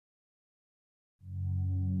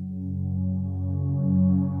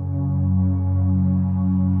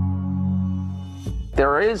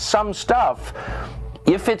there is some stuff,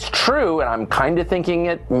 if it's true, and I'm kind of thinking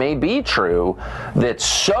it may be true, that's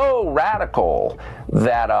so radical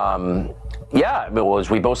that, yeah, well, as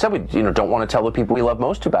we both said, we don't want to tell the people we love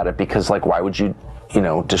most about it, because, like, why would you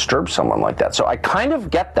disturb someone like that? So I kind of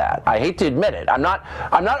get that. I hate to admit it. I'm not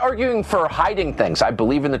arguing for hiding things. I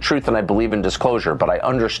believe in the truth and I believe in disclosure, but I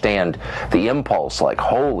understand the impulse, like,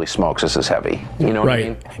 holy smokes, this is heavy. You know what I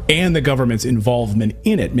mean? And the government's involvement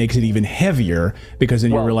in it makes it even heavier, because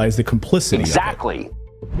then you realize the complicity exactly. of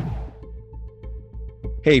it.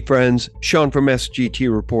 Hey friends, Sean from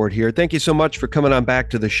SGT Report here. Thank you so much for coming on back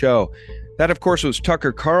to the show. That, of course, was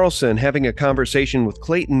Tucker Carlson having a conversation with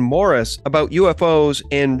Clayton Morris about UFOs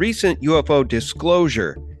and recent UFO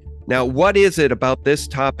disclosure. Now, what is it about this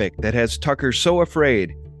topic that has Tucker so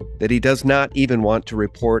afraid that he does not even want to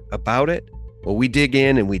report about it? Well, we dig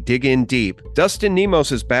in, and we dig in deep. Dustin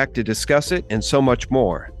Nemos is back to discuss it and so much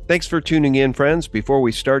more. Thanks for tuning in, friends. Before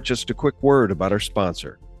we start, just a quick word about our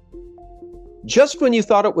sponsor. Just when you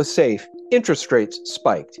thought it was safe, interest rates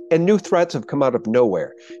spiked, and new threats have come out of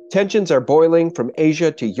nowhere. Tensions are boiling from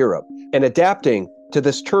Asia to Europe, and adapting to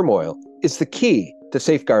this turmoil is the key to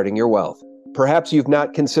safeguarding your wealth. Perhaps you've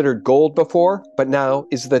not considered gold before, but now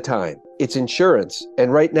is the time. It's insurance,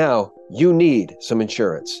 and right now, you need some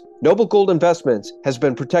insurance. Noble Gold Investments has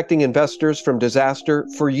been protecting investors from disaster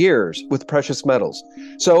for years with precious metals.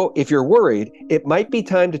 So if you're worried, it might be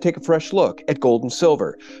time to take a fresh look at gold and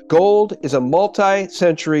silver. Gold is a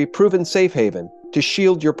multi-century proven safe haven to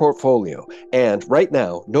shield your portfolio. And right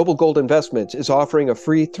now, Noble Gold Investments is offering a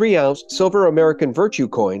free 3-ounce silver American Virtue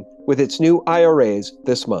coin with its new IRAs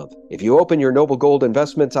this month. If you open your Noble Gold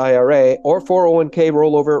Investments IRA or 401k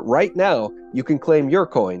rollover right now, you can claim your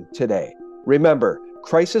coin today. Remember,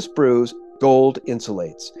 crisis brews, gold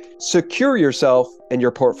insulates. Secure yourself and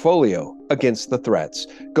your portfolio against the threats.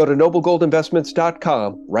 Go to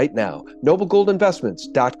noblegoldinvestments.com right now.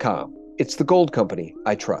 noblegoldinvestments.com. It's the gold company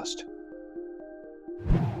I trust.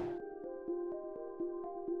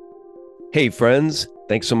 Hey friends,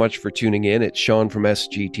 thanks so much for tuning in. It's Sean from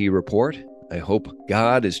SGT Report. I hope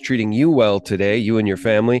God is treating you well today, you and your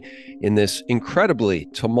family, in this incredibly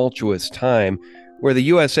tumultuous time where the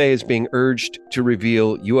USA is being urged to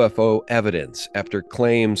reveal UFO evidence after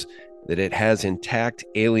claims that it has intact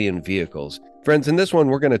alien vehicles. Friends, in this one,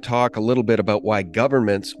 we're going to talk a little bit about why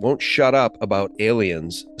governments won't shut up about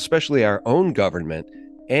aliens, especially our own government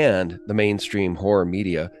and the mainstream horror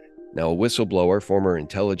media. Now, a whistleblower, former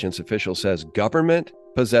intelligence official, says government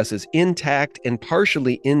possesses intact and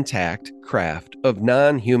partially intact craft of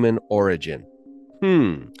non-human origin.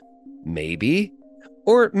 Maybe.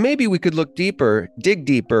 Or maybe we could look deeper, dig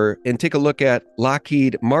deeper, and take a look at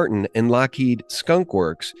Lockheed Martin and Lockheed Skunk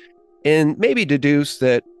Works, and maybe deduce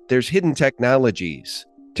that there's hidden technologies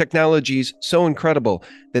so incredible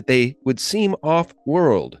that they would seem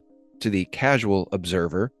off-world to the casual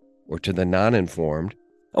observer or to the non-informed.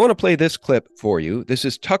 I want to play this clip for you. This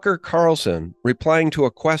is Tucker Carlson replying to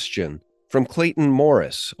a question from Clayton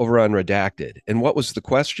Morris over on Redacted. And what was the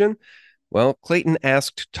question? Well, Clayton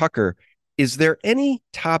asked Tucker, is there any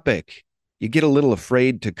topic you get a little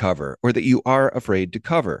afraid to cover or that you are afraid to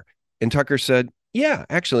cover? And Tucker said, yeah,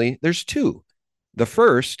 actually, there's two. The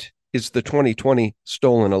first is the 2020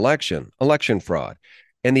 stolen election fraud.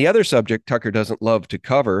 And the other subject Tucker doesn't love to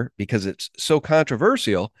cover because it's so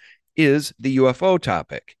controversial is the UFO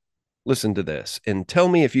topic. Listen to this and tell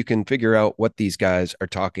me if you can figure out what these guys are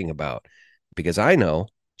talking about, because I know.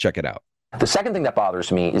 Check it out. The second thing that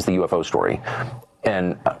bothers me is the UFO story.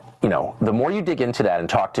 And, the more you dig into that and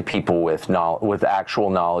talk to people with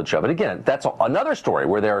actual knowledge of it, again, that's another story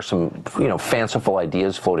where there are some, fanciful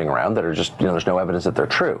ideas floating around that are just, there's no evidence that they're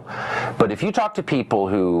true. But if you talk to people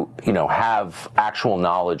who, have actual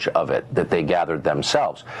knowledge of it that they gathered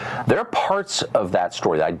themselves, there are parts of that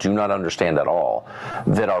story that I do not understand at all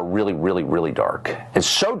that are really, really, really dark. It's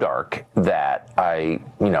so dark that I,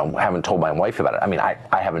 haven't told my wife about it. I mean, I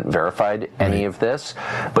haven't verified any of this,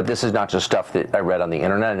 but this is not just stuff that I read on the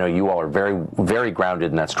internet. I know you all are very, very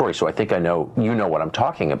grounded in that story, so I think I know what I'm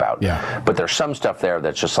talking about. Yeah. But there's some stuff there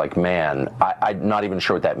that's just like, man, I'm not even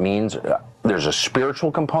sure what that means. There's a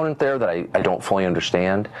spiritual component there that I don't fully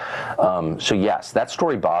understand. So yes, that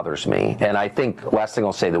story bothers me. And I think, last thing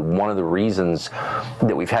I'll say, that one of the reasons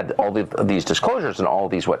that we've had all these disclosures and all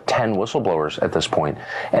of these, 10 whistleblowers at this point,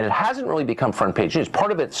 and it hasn't really become front page news.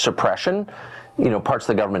 Part of it's suppression. Parts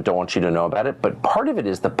of the government don't want you to know about it, but part of it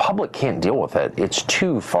is the public can't deal with it. It's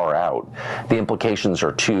too far out. The implications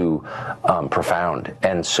are too profound.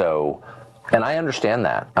 And so And I understand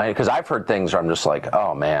that, because I've heard things where I'm just like,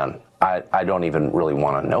 oh man, I don't even really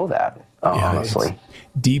want to know that, honestly.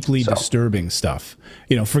 Deeply disturbing stuff.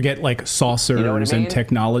 Forget like saucers and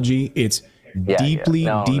technology. It's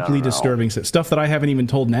deeply disturbing stuff that I haven't even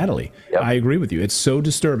told Natalie. Yep. I agree with you. It's so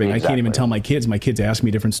disturbing. Exactly. I can't even tell my kids. My kids ask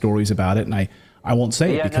me different stories about it, and I won't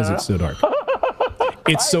say it because it's so dark.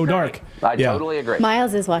 It's so dark. I totally agree.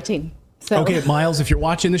 Miles is watching. So. Okay, Miles, if you're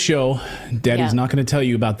watching the show, Daddy's not going to tell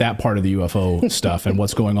you about that part of the UFO stuff and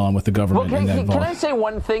what's going on with the government. Can I say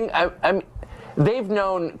one thing? They've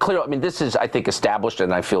known clearly. I mean, this is, I think, established,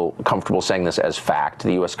 and I feel comfortable saying this as fact.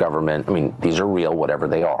 The U.S. government, I mean, these are real, whatever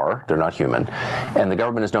they are. They're not human. And the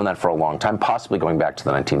government has known that for a long time, possibly going back to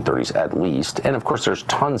the 1930s at least. And, of course, there's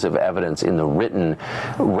tons of evidence in the written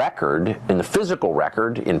record, in the physical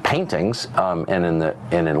record, in paintings, and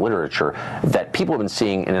in literature, that people have been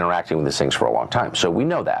seeing and interacting with these things for a long time. So we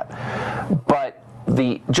know that. But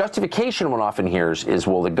the justification one often hears is,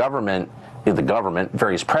 well, the government,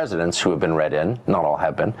 various presidents who have been read in, not all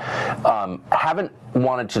have been, haven't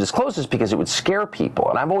wanted to disclose this because it would scare people.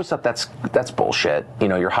 And I've always thought that's bullshit.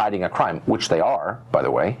 You're hiding a crime, which they are, by the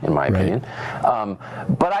way, in my opinion.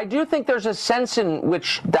 But I do think there's a sense in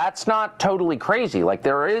which that's not totally crazy. Like,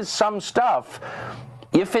 there is some stuff,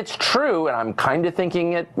 if it's true, and I'm kind of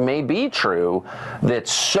thinking it may be true,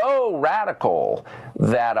 that's so radical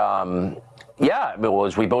that, well,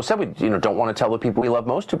 as we both said, we don't want to tell the people we love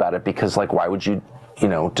most about it because, like, why would you,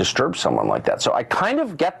 disturb someone like that? So I kind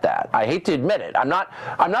of get that. I hate to admit it. I'm not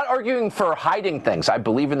arguing for hiding things. I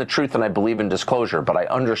believe in the truth and I believe in disclosure, but I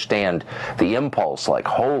understand the impulse. Like,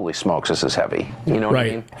 holy smokes, this is heavy. You know what I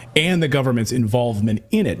mean? And the government's involvement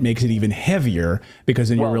in it makes it even heavier because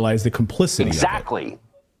then you realize the complicity. Exactly. Of it.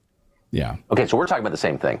 Yeah. Okay, so we're talking about the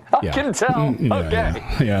same thing. I can tell. Okay.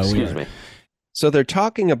 Yeah, excuse me. So they're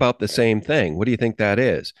talking about the same thing. What do you think that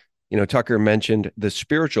is? Tucker mentioned the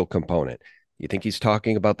spiritual component. You think he's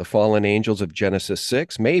talking about the fallen angels of Genesis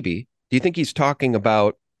 6? Maybe. Do you think he's talking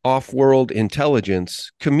about off-world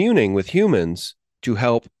intelligence communing with humans to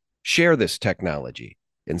help share this technology?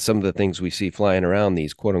 And some of the things we see flying around,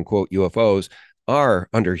 these quote-unquote UFOs, are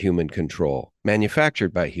under human control,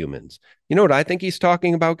 manufactured by humans. You know what I think he's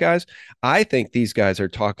talking about, guys? I think these guys are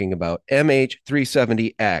talking about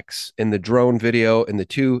MH370X in the drone video and the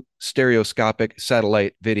two stereoscopic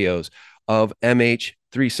satellite videos of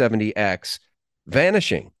MH370X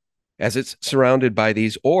vanishing as it's surrounded by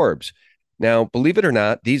these orbs. Now, believe it or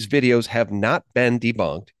not, these videos have not been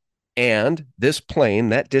debunked, and this plane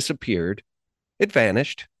that disappeared, it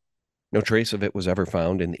vanished. No trace of it was ever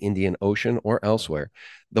found in the Indian Ocean or elsewhere.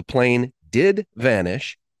 The plane did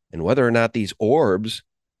vanish, and whether or not these orbs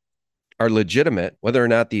are legitimate, whether or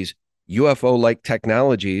not these UFO-like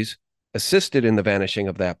technologies assisted in the vanishing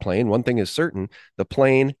of that plane, one thing is certain: the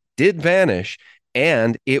plane did vanish,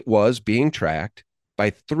 and it was being tracked by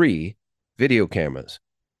 3 video cameras,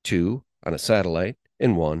 2 on a satellite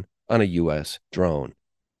and 1 on a U.S. drone.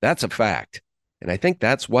 That's a fact. And I think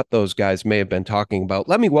that's what those guys may have been talking about.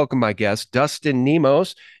 Let me welcome my guest, Dustin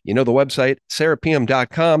Nemos. The website,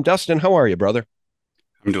 serapeum.com. Dustin, how are you, brother?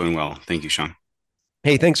 I'm doing well. Thank you, Sean.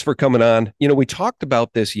 Hey, thanks for coming on. We talked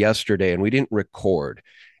about this yesterday and we didn't record.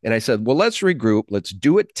 And I said, well, let's regroup. Let's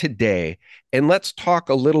do it today. And let's talk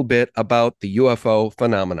a little bit about the UFO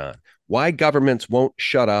phenomenon. Why governments won't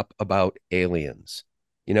shut up about aliens.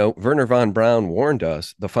 Wernher von Braun warned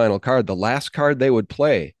us the final card, the last card they would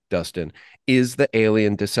play, Dustin, is the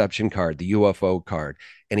alien deception card, the UFO card.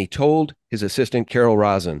 And he told his assistant, Carol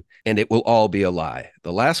Rosin, and it will all be a lie.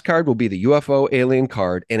 The last card will be the UFO alien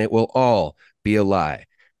card, and it will all be a lie.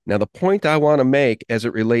 Now, the point I want to make as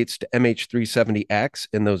it relates to MH370X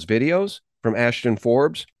in those videos from Ashton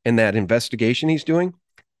Forbes and that investigation he's doing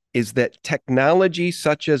is that technology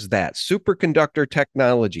such as that, superconductor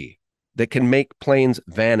technology that can make planes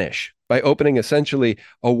vanish by opening essentially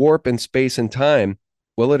a warp in space and time,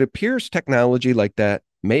 well, it appears technology like that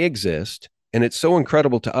may exist, and it's so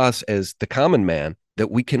incredible to us as the common man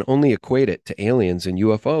that we can only equate it to aliens and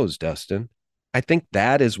UFOs, Dustin. I think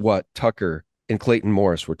that is what Tucker and Clayton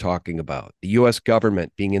Morris were talking about, the U.S.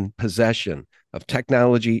 government being in possession of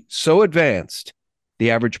technology so advanced,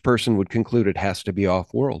 the average person would conclude it has to be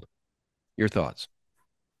off-world. Your thoughts?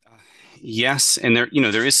 Yes, and there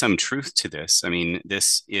is some truth to this. I mean,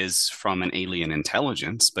 this is from an alien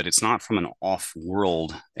intelligence, but it's not from an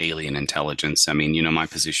off-world alien intelligence. I mean, my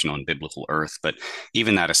position on biblical Earth, but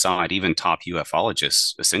even that aside, even top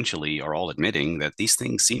ufologists essentially are all admitting that these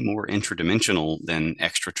things seem more intradimensional than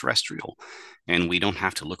extraterrestrial. And we don't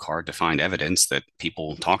have to look hard to find evidence that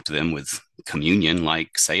people talk to them with communion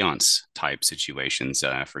like seance type situations.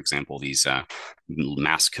 For example, these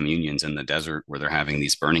mass communions in the desert where they're having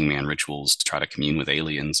these Burning Man rituals to try to commune with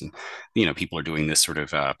aliens. And, people are doing this sort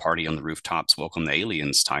of party on the rooftops, welcome the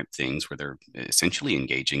aliens type things where they're essentially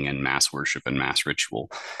engaging in mass worship and mass ritual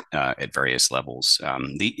at various levels.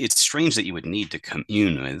 It's strange that you would need to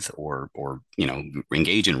commune with or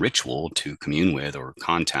engage in ritual to commune with or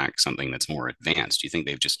contact something that's more advanced. Do you think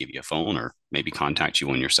they'd just give you a phone or maybe contact you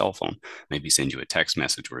on your cell phone, maybe send you a text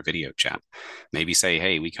message or a video chat, maybe say,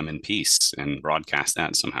 hey, we come in peace and broadcast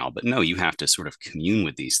that somehow? But no, you have to sort of commune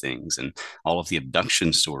with these things. And all of the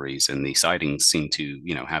abduction stories and the sightings seem to,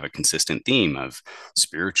 have a consistent theme of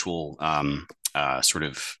spiritual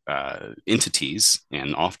entities,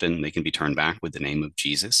 and often they can be turned back with the name of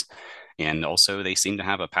Jesus. And also they seem to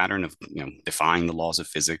have a pattern of, defying the laws of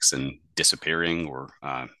physics and disappearing or,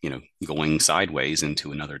 going sideways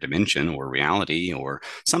into another dimension or reality or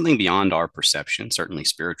something beyond our perception, certainly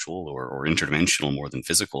spiritual or interdimensional more than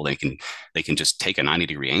physical. They can just take a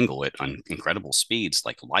 90-degree angle at incredible speeds,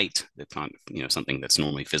 like light. That's not, something that's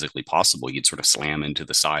normally physically possible. You'd sort of slam into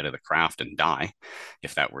the side of the craft and die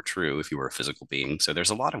if that were true, if you were a physical being. So there's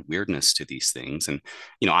a lot of weirdness to these things. And,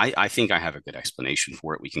 I think I have a good explanation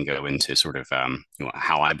for it. We can go into sort of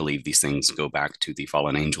how I believe these things go back to the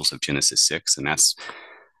fallen angels of Genesis 6. And that's,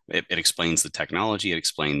 it explains the technology. It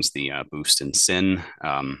explains the boost in sin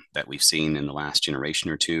that we've seen in the last generation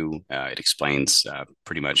or two. It explains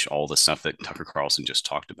pretty much all the stuff that Tucker Carlson just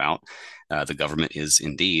talked about. The government is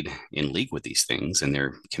indeed in league with these things, and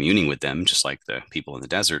they're communing with them, just like the people in the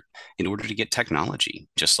desert, in order to get technology,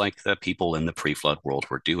 just like the people in the pre-flood world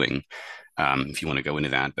were doing. If you want to go into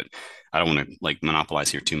that, but I don't want to monopolize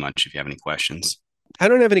here too much. If you have any questions. I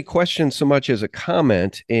don't have any questions so much as a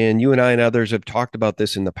comment, and you and I and others have talked about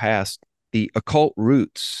this in the past, the occult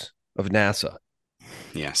roots of NASA.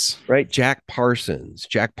 Yes. Right? Jack Parsons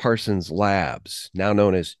Labs, now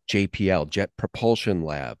known as JPL, Jet Propulsion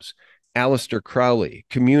Labs, Aleister Crowley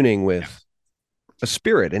communing with a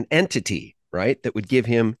spirit, an entity, right, that would give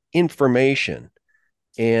him information.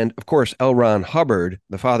 And of course, L. Ron Hubbard,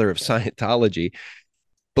 the father of Scientology.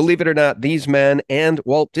 Believe it or not, these men and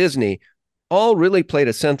Walt Disney all really played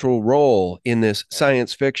a central role in this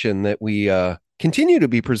science fiction that we continue to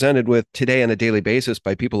be presented with today on a daily basis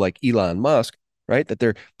by people like Elon Musk, right? That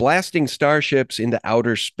they're blasting starships into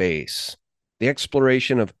outer space. The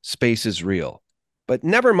exploration of space is real. But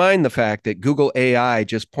never mind the fact that Google AI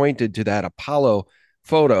just pointed to that Apollo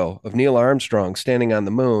photo of Neil Armstrong standing on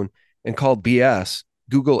the moon and called BS.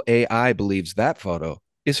 Google AI believes that photo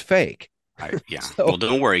is fake. Well,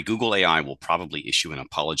 don't worry. Google AI will probably issue an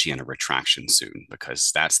apology and a retraction soon,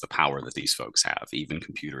 because that's the power that these folks have. Even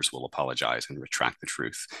computers will apologize and retract the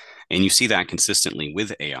truth. And you see that consistently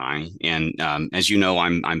with AI. And as you know,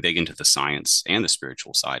 I'm big into the science and the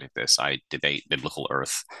spiritual side of this. I debate biblical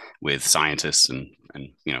earth with scientists and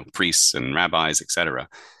priests and rabbis, etc.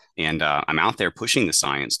 And I'm out there pushing the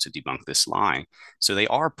science to debunk this lie. So they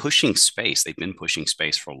are pushing space. They've been pushing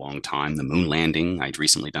space for a long time. The moon landing, I'd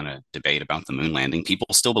recently done a debate about the moon landing. People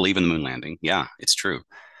still believe in the moon landing. Yeah, it's true.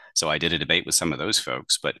 So I did a debate with some of those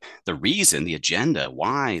folks. But the reason, the agenda,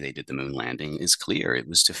 why they did the moon landing is clear. It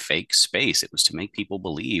was to fake space. It was to make people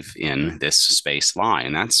believe in this space lie.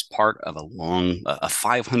 And that's part of a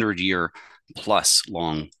 500-year plus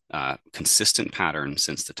long consistent pattern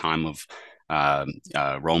since the time of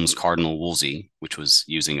Rome's Cardinal Wolsey, which was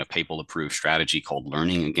using a papal-approved strategy called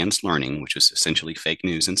learning against learning, which is essentially fake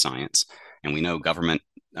news in science. And we know government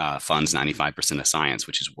funds 95% of science,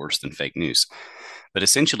 which is worse than fake news. But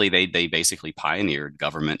essentially, they basically pioneered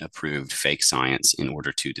government-approved fake science in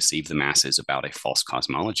order to deceive the masses about a false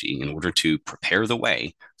cosmology, in order to prepare the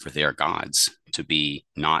way for their gods to be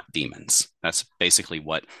not demons. That's basically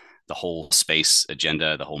what the whole space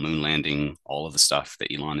agenda, the whole moon landing, all of the stuff that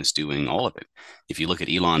Elon is doing, all of it. If you look at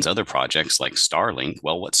Elon's other projects like Starlink,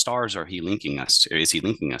 well, what stars are he linking us to? Is he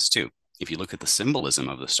linking us to? If you look at the symbolism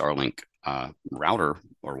of the Starlink router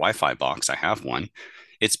or Wi-Fi box, I have one.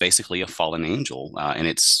 It's basically a fallen angel, and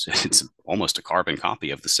it's almost a carbon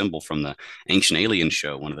copy of the symbol from the Ancient Alien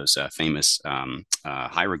show, one of those famous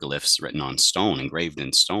hieroglyphs written on stone, engraved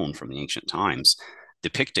in stone from the ancient times,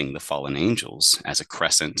 depicting the fallen angels as a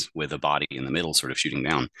crescent with a body in the middle sort of shooting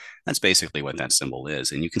down. That's basically what that symbol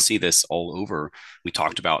is. And you can see this all over. We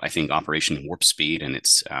talked about, I think, Operation Warp Speed and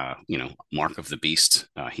its, Mark of the Beast,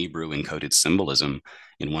 Hebrew encoded symbolism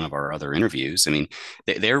in one of our other interviews. I mean,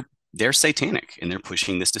 they're satanic, and they're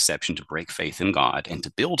pushing this deception to break faith in God and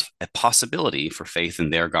to build a possibility for faith in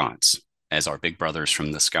their gods as our big brothers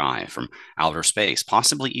from the sky, from outer space,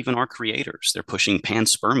 possibly even our creators. They're pushing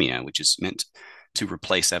panspermia, which is meant to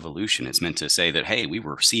replace evolution. It's meant to say that, hey, we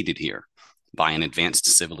were seeded here by an advanced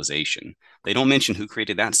civilization. They don't mention who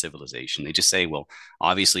created that civilization. They just say, well,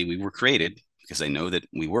 obviously we were created, because they know that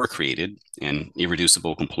we were created, and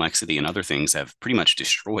irreducible complexity and other things have pretty much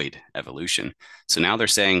destroyed evolution. So now they're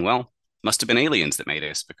saying, well, must have been aliens that made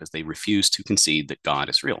us, because they refuse to concede that God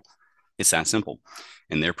is real. It's that simple.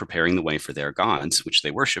 And they're preparing the way for their gods, which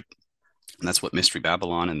they worship. And that's what Mystery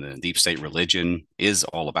Babylon and the deep state religion is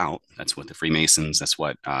all about. That's what the Freemasons, that's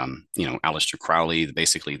what, Aleister Crowley,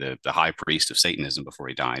 basically the high priest of Satanism before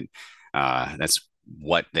he died. That's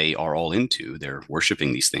what they are all into. They're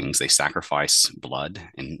worshiping these things. They sacrifice blood,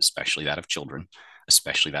 and especially that of children,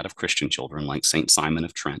 especially that of Christian children like St. Simon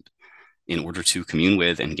of Trent, in order to commune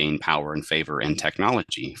with and gain power and favor and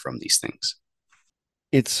technology from these things.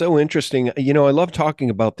 It's so interesting. I love talking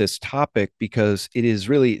about this topic because it is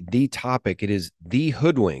really the topic. It is the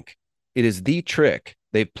hoodwink. It is the trick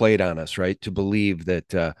they've played on us, right? To believe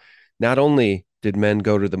that not only did men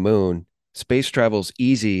go to the moon, space travel's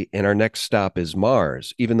easy and our next stop is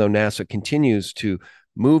Mars, even though NASA continues to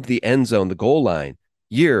move the end zone, the goal line,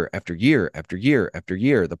 year after year after year after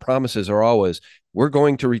year. The promises are always, we're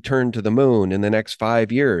going to return to the moon in the next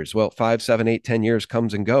 5 years. Well, 5, 7, 8, 10 years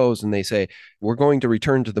comes and goes, and they say, we're going to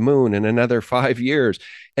return to the moon in another 5 years.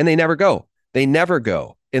 And they never go. They never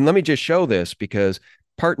go. And let me just show this, because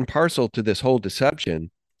part and parcel to this whole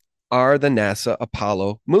deception are the NASA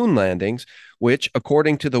Apollo moon landings, which,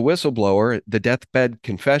 according to the whistleblower, the deathbed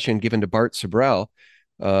confession given to Bart Sibrel,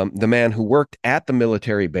 the man who worked at the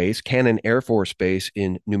military base, Cannon Air Force Base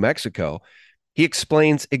in New Mexico, he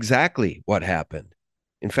explains exactly what happened.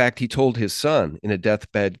 In fact, he told his son in a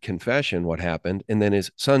deathbed confession what happened, and then his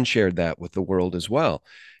son shared that with the world as well.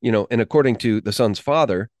 And according to the son's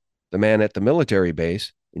father, the man at the military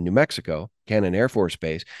base in New Mexico, Cannon Air Force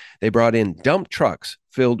Base, they brought in dump trucks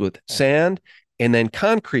filled with sand and then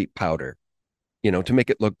concrete powder, to make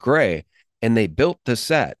it look gray, and they built the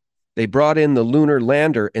set. They brought in the lunar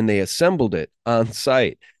lander and they assembled it on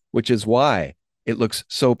site, which is why it looks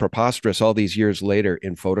so preposterous all these years later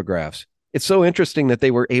in photographs. It's so interesting that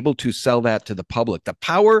they were able to sell that to the public. The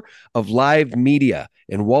power of live media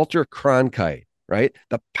and Walter Cronkite, right?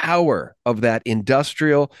 The power of that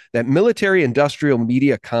military industrial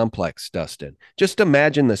media complex, Dustin. Just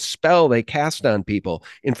imagine the spell they cast on people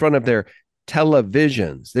in front of their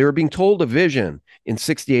televisions. They were being told a vision in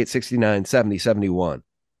 68, 69, 70, 71.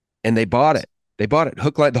 And they bought it. They bought it.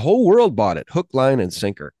 Hook, line. The whole world bought it. Hook, line, and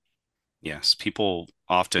sinker. Yes. People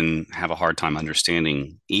often have a hard time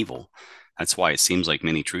understanding evil. That's why it seems like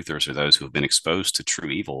many truthers are those who have been exposed to true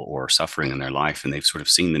evil or suffering in their life, and they've sort of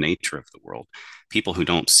seen the nature of the world. People who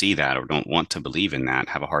don't see that or don't want to believe in that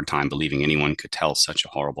have a hard time believing anyone could tell such a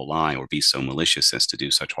horrible lie or be so malicious as to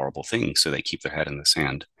do such horrible things. So they keep their head in the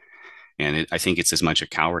sand. And I think it's as much a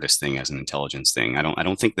cowardice thing as an intelligence thing. I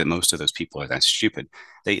don't think that most of those people are that stupid.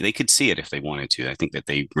 They could see it if they wanted to. I think that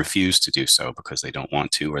they refuse to do so because they don't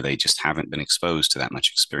want to, or they just haven't been exposed to that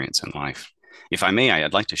much experience in life. If I may,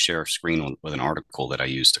 I'd like to share a screen with an article that I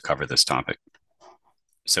used to cover this topic.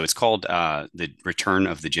 So it's called The Return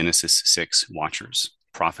of the Genesis 6 Watchers,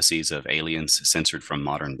 Prophecies of Aliens Censored from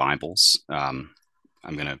Modern Bibles. I'm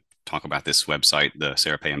going to talk about this website, the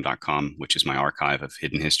sarahpayham.com, which is my archive of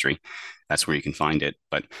hidden history. That's where you can find it.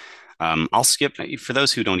 But I'll skip, for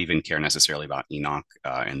those who don't even care necessarily about Enoch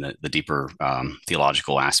and the deeper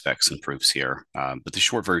theological aspects and proofs here. But the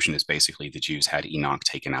short version is basically the Jews had Enoch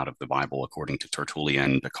taken out of the Bible, according to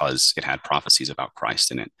Tertullian, because it had prophecies about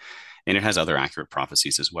Christ in it. And it has other accurate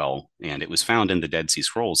prophecies as well. And it was found in the Dead Sea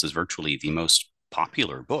Scrolls as virtually the most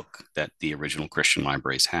popular book that the original Christian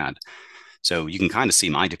libraries had. So you can kind of see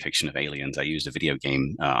my depiction of aliens. I used a video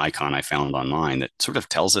game icon I found online that sort of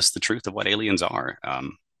tells us the truth of what aliens are.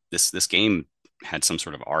 This game had some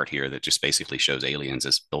sort of art here that just basically shows aliens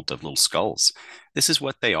as built of little skulls. This is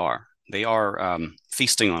what they are. They are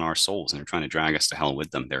feasting on our souls, and they're trying to drag us to hell with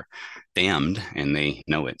them. They're damned, and they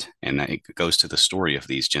know it. And it goes to the story of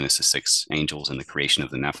these Genesis 6 angels and the creation of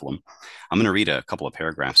the Nephilim. I'm going to read a couple of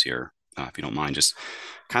paragraphs here, if you don't mind, just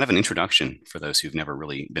kind of an introduction for those who've never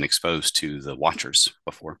really been exposed to the Watchers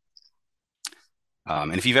before.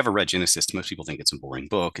 And if you've ever read Genesis, most people think it's a boring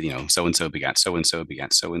book, so-and-so begat so-and-so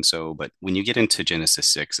begat so-and-so. But when you get into Genesis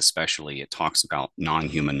 6, especially, it talks about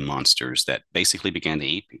non-human monsters that basically began to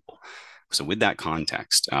eat people. So with that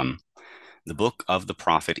context, the book of the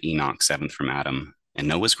prophet Enoch, seventh from Adam, and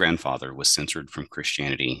Noah's grandfather, was censored from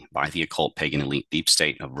Christianity by the occult pagan elite deep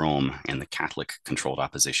state of Rome and the Catholic-controlled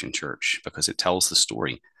opposition church, because it tells the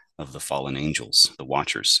story of the fallen angels, the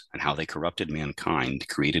Watchers, and how they corrupted mankind,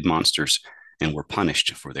 created monsters, and were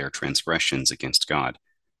punished for their transgressions against God.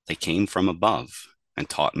 They came from above and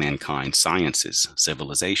taught mankind sciences,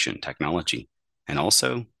 civilization, technology, and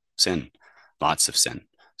also sin, lots of sin,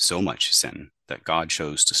 so much sin that God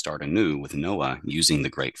chose to start anew with Noah using the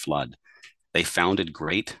great flood. They founded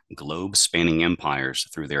great globe-spanning empires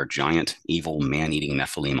through their giant, evil, man-eating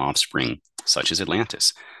Nephilim offspring, such as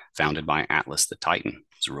Atlantis, founded by Atlas the Titan.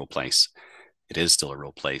 It's a real place. It is still a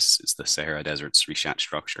real place. It's the Sahara Desert's Rishat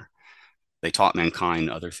structure. They taught mankind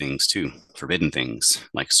other things too, forbidden things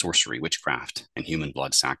like sorcery, witchcraft, and human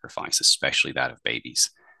blood sacrifice, especially that of babies.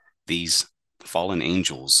 These fallen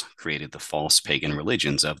angels created the false pagan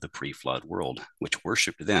religions of the pre-flood world, which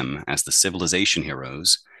worshipped them as the civilization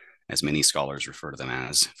heroes, as many scholars refer to them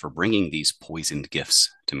as, for bringing these poisoned gifts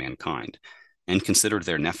to mankind, and considered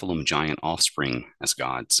their Nephilim giant offspring as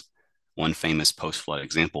gods. One famous post-flood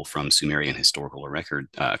example from Sumerian historical record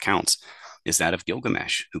accounts is that of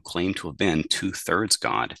Gilgamesh, who claimed to have been 2/3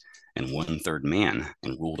 god and 1/3 man,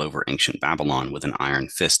 and ruled over ancient Babylon with an iron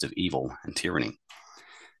fist of evil and tyranny.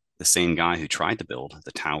 The same guy who tried to build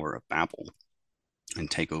the Tower of Babel and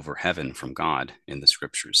take over heaven from God in the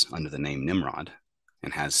scriptures under the name Nimrod,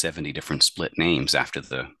 and has 70 different split names after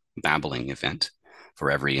the babbling event. For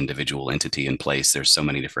every individual entity in place, there's so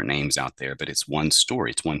many different names out there, but it's one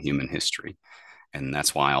story, it's one human history. And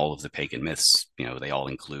that's why all of the pagan myths, they all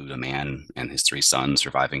include a man and his 3 sons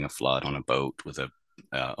surviving a flood on a boat with a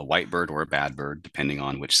white bird or a bad bird, depending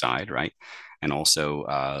on which side, right? And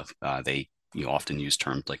also they often use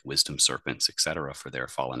terms like wisdom serpents, etc., for their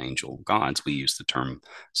fallen angel gods. We use the term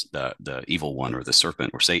the evil one, or the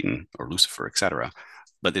serpent, or Satan, or Lucifer, etc.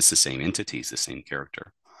 But it's the same entity, it's the same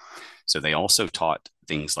character. So they also taught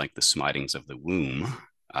things like the smitings of the womb,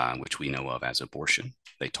 which we know of as abortion.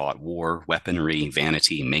 They taught war, weaponry,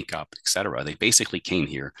 vanity, makeup, etc. They basically came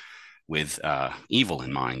here with evil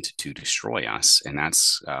in mind to destroy us. And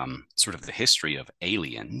that's sort of the history of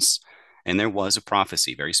aliens. And there was a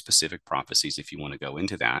prophecy, very specific prophecies, if you want to go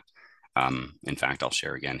into that. In fact, I'll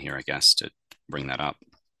share again here, I guess, to bring that up.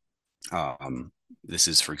 This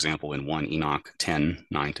is, for example, in 1 Enoch 10,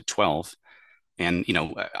 9-12. And,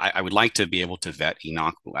 I would like to be able to vet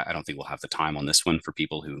Enoch. I don't think we'll have the time on this one for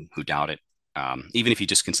people who doubt it. Even if you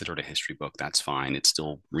just consider it a history book, that's fine. It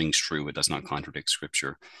still rings true. It does not contradict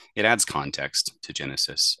scripture. It adds context to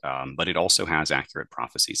Genesis, but it also has accurate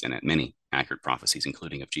prophecies in it, many accurate prophecies,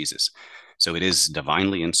 including of Jesus. So it is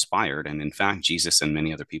divinely inspired. And in fact, Jesus and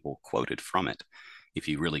many other people quoted from it, if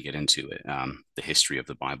you really get into it, the history of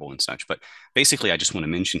the Bible and such. But basically, I just want to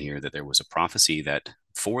mention here that there was a prophecy that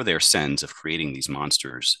for their sins of creating these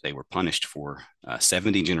monsters, they were punished for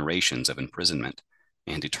 70 generations of imprisonment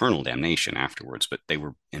and eternal damnation afterwards. But they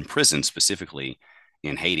were imprisoned specifically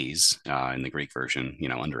in Hades, in the Greek version,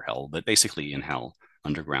 under hell, but basically in hell,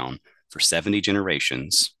 underground, for 70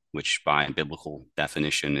 generations, which by biblical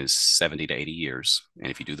definition is 70 to 80 years. And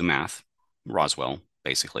if you do the math, Roswell,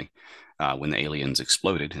 basically, when the aliens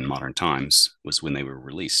exploded in modern times, was when they were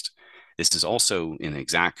released. This is also in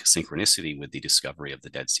exact synchronicity with the discovery of the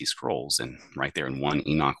Dead Sea Scrolls. And right there in 1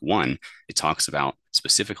 Enoch 1, it talks about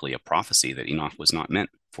specifically a prophecy that Enoch was not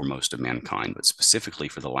meant for most of mankind, but specifically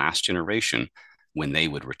for the last generation when they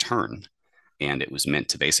would return. And it was meant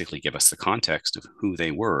to basically give us the context of who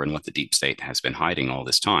they were and what the deep state has been hiding all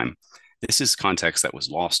this time. This is context that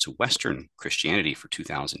was lost to Western Christianity for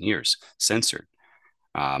 2,000 years, censored,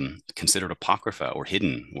 considered apocrypha or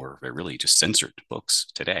hidden, or really just censored books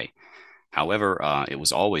today. However, it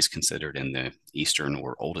was always considered in the Eastern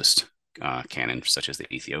or oldest canon, such as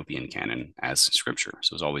the Ethiopian canon, as scripture.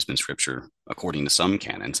 So it's always been scripture according to some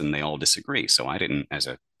canons, and they all disagree. So I didn't, as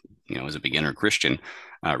a beginner Christian,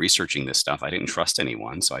 researching this stuff, I didn't trust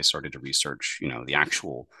anyone. So I started to research, the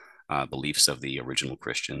actual beliefs of the original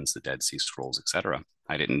Christians, the Dead Sea Scrolls, etc.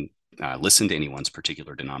 I didn't listen to anyone's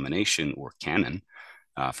particular denomination or canon.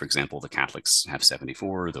 For example, the Catholics have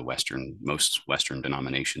 74, most Western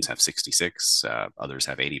denominations have 66, others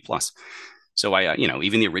have 80 plus. So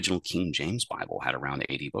even the original King James Bible had around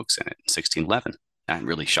 80 books in it, 1611. That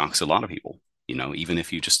really shocks a lot of people. Even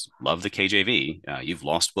if you just love the KJV, you've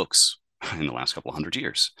lost books in the last couple hundred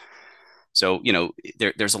years. So,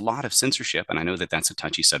 there's a lot of censorship, and I know that that's a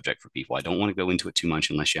touchy subject for people. I don't want to go into it too much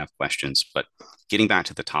unless you have questions, but getting back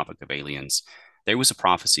to the topic of aliens, there was a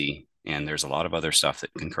prophecy, and there's a lot of other stuff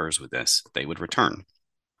that concurs with this. They would return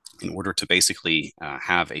in order to basically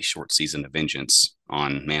have a short season of vengeance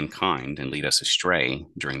on mankind and lead us astray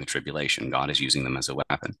during the tribulation. God is using them as a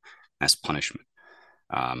weapon, as punishment.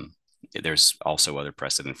 There's also other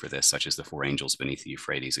precedent for this, such as the 4 angels beneath the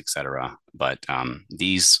Euphrates, etc. But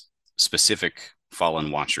these specific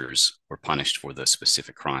fallen watchers were punished for the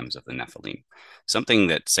specific crimes of the Nephilim. Something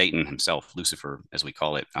that Satan himself, Lucifer, as we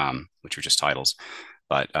call it, which are just titles,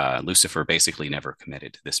 but Lucifer basically never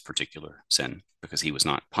committed this particular sin because he was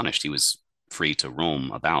not punished. He was free to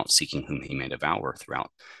roam about, seeking whom he may devour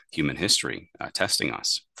throughout human history, testing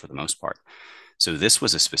us for the most part. So this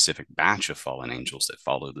was a specific batch of fallen angels that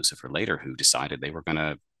followed Lucifer later, who decided they were going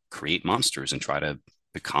to create monsters and try to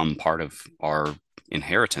become part of our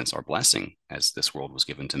inheritance, our blessing, as this world was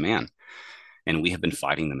given to man. And we have been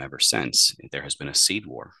fighting them ever since. There has been a seed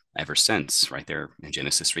war ever since, right there in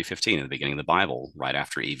Genesis 3:15, at the beginning of the Bible, right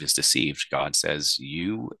after Eve is deceived. God says,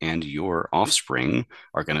 you and your offspring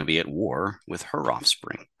are going to be at war with her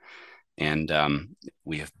offspring. And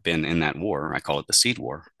we have been in that war. I call it the seed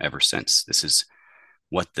war ever since. This is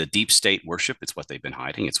what the deep state worship. It's what they've been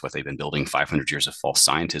hiding. It's what they've been building 500 years of false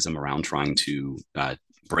scientism around, trying to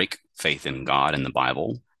break faith in God and the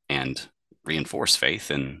Bible and reinforce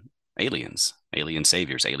faith in aliens, alien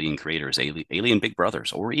saviors, alien creators, alien big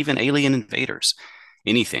brothers, or even alien invaders,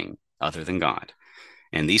 anything other than God.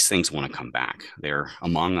 And these things want to come back. They're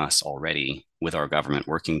among us already, with our government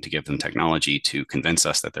working to give them technology to convince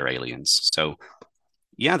us that they're aliens. So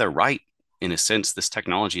yeah, they're right. In a sense, this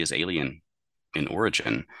technology is alien in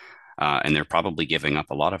origin, and they're probably giving up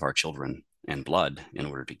a lot of our children and blood in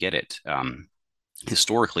order to get it.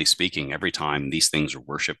 Historically speaking, every time these things are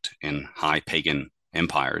worshipped in high pagan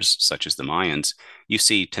empires, such as the Mayans, you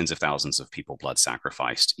see tens of thousands of people blood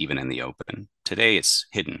sacrificed, even in the open. Today, it's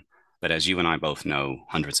hidden. But as you and I both know,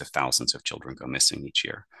 hundreds of thousands of children go missing each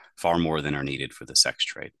year, far more than are needed for the sex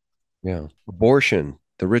trade. Yeah. Abortion,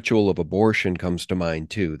 the ritual of abortion comes to mind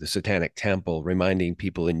too. The Satanic Temple reminding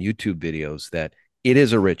people in YouTube videos that it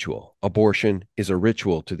is a ritual. Abortion is a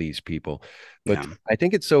ritual to these people. But yeah. I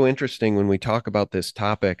think it's so interesting when we talk about this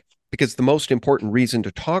topic, because the most important reason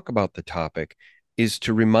to talk about the topic is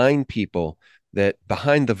to remind people that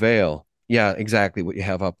behind the veil, yeah, exactly what you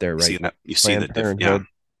have up there, right? See that? You see that?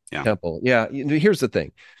 Yeah. Temple. Yeah. Here's the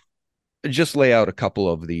thing. Just lay out a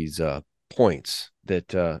couple of these points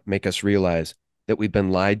that make us realize that we've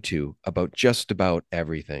been lied to about just about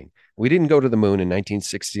everything. We didn't go to the moon in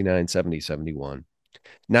 1969, 70, 71.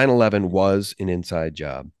 9/11 was an inside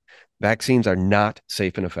job. Vaccines are not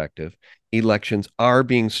safe and effective. Elections are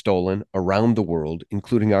being stolen around the world,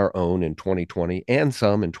 including our own in 2020 and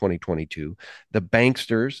some in 2022. The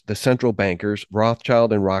banksters, the central bankers,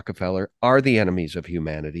 Rothschild and Rockefeller, are the enemies of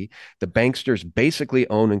humanity. The banksters basically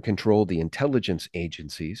own and control the intelligence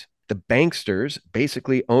agencies. The banksters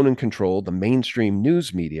basically own and control the mainstream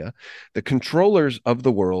news media. The controllers of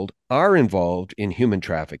the world are involved in human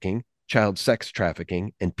trafficking, child sex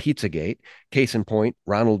trafficking, and Pizzagate. Case in point,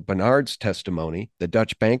 Ronald Bernard's testimony. The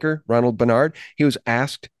Dutch banker, Ronald Bernard, he was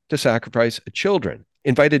asked to sacrifice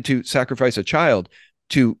invited to sacrifice a child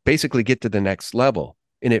to basically get to the next level.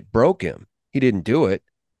 And it broke him. He didn't do it.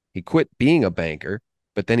 He quit being a banker,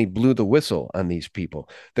 but then he blew the whistle on these people.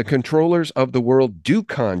 The controllers of the world do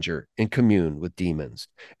conjure and commune with demons.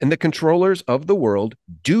 And the controllers of the world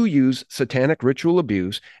do use satanic ritual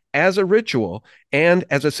abuse as a ritual and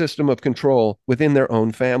as a system of control within their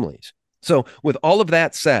own families. So with all of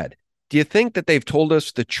that said, do you think that they've told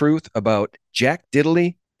us the truth about Jack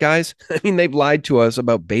Diddley, guys? I mean, they've lied to us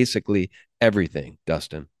about basically everything,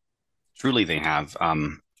 Dustin. Truly they have.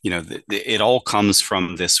 It all comes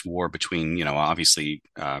from this war between, obviously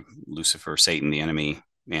Lucifer, Satan, the enemy,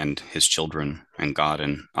 and his children, and God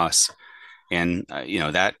and us. And,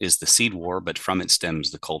 that is the seed war, but from it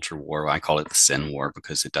stems the culture war. I call it the sin war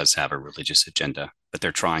because it does have a religious agenda, but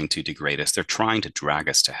they're trying to degrade us. They're trying to drag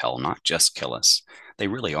us to hell, not just kill us. They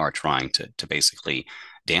really are trying to basically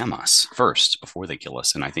damn us first before they kill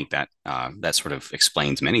us. And I think that that sort of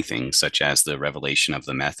explains many things, such as the revelation of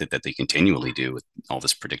the method that they continually do with all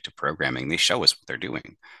this predictive programming. They show us what they're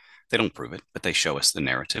doing. They don't prove it, but they show us the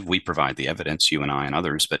narrative. We provide the evidence, you and I and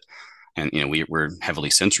others, we're heavily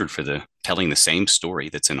censored for telling the same story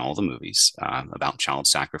that's in all the movies about child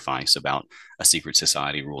sacrifice, about a secret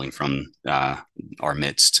society ruling from our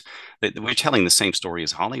midst. We're telling the same story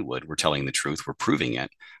as Hollywood. We're telling the truth. We're proving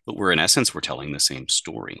it, but we're telling the same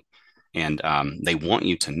story. And they want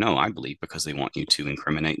you to know, I believe, because they want you to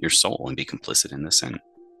incriminate your soul and be complicit in the sin.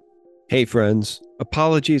 Hey, friends,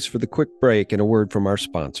 apologies for the quick break and a word from our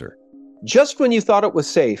sponsor. Just when you thought it was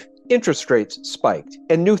safe, interest rates spiked,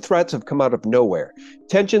 and new threats have come out of nowhere.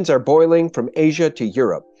 Tensions are boiling from Asia to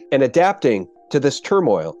Europe, and adapting to this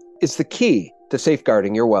turmoil is the key to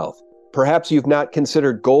safeguarding your wealth. Perhaps you've not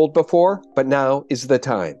considered gold before, but now is the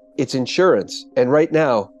time. It's insurance, and right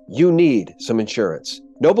now, you need some insurance.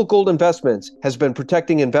 Noble Gold Investments has been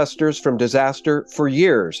protecting investors from disaster for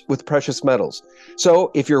years with precious metals.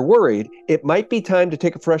 So if you're worried, it might be time to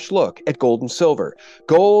take a fresh look at gold and silver.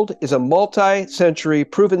 Gold is a multi-century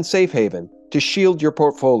proven safe haven to shield your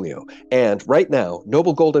portfolio. And right now,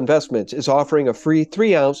 Noble Gold Investments is offering a free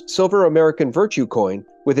 3-ounce silver American Virtue coin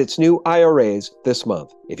with its new IRAs this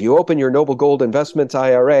month. If you open your Noble Gold Investments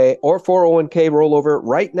IRA or 401k rollover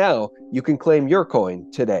right now, you can claim your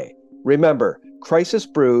coin today. Remember, crisis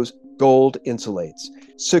brews, gold insulates.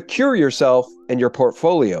 Secure yourself and your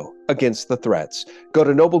portfolio against the threats. Go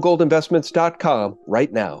to noblegoldinvestments.com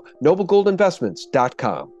right now.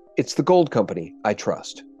 noblegoldinvestments.com. It's the gold company I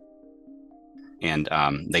trust. And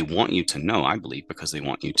they want you to know, I believe, because they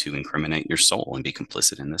want you to incriminate your soul and be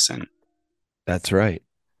complicit in the sin. That's right.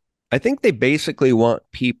 I think they basically want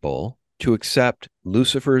people to accept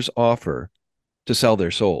Lucifer's offer to sell their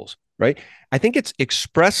souls, right? I think it's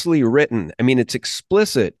expressly written. I mean, it's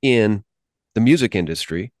explicit in the music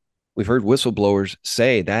industry. We've heard whistleblowers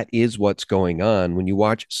say that is what's going on when you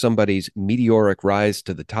watch somebody's meteoric rise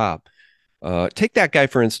to the top. Take that guy,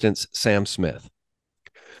 for instance, Sam Smith.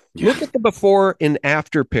 Yeah. Look at the before and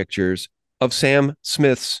after pictures of Sam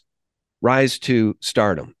Smith's rise to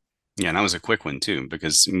stardom. Yeah, and that was a quick one, too,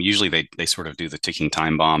 because usually they sort of do the ticking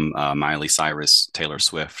time bomb. Miley Cyrus, Taylor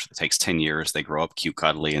Swift. It takes 10 years. They grow up cute,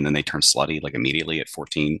 cuddly, and then they turn slutty like immediately at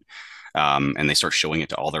 14. And they start showing it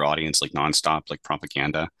to all their audience like nonstop, like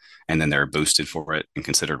propaganda. And then they're boosted for it and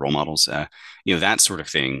considered role models. That sort of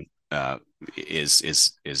thing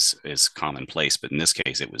is commonplace. But in this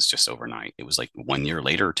case, it was just overnight. It was like 1 year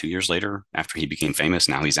later, 2 years later, after he became famous.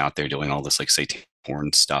 Now he's out there doing all this like satanic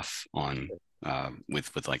porn stuff on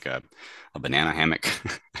with like a banana hammock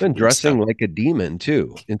and dressing like a demon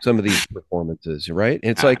too in some of these performances, right?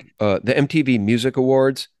 It's like the MTV Music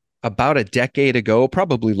Awards about a decade ago,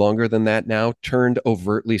 probably longer than that now, turned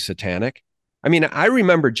overtly satanic. I mean, I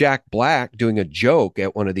remember Jack Black doing a joke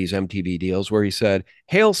at one of these MTV deals where he said,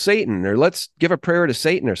 "Hail Satan," or "Let's give a prayer to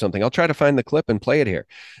Satan," or something. I'll try to find the clip and play it here.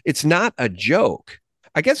 It's not a joke.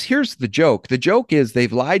 I guess here's the joke. The joke is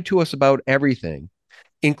they've lied to us about everything,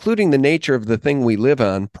 including the nature of the thing we live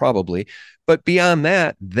on, probably. But beyond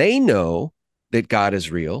that, they know that God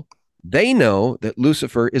is real. They know that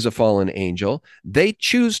Lucifer is a fallen angel. They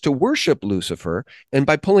choose to worship Lucifer. And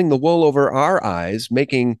by pulling the wool over our eyes,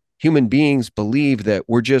 making human beings believe that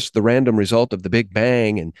we're just the random result of the Big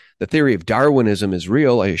Bang and the theory of Darwinism is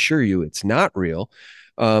real, I assure you it's not real.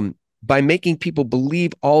 By making people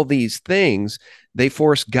believe all these things, they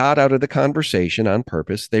force God out of the conversation on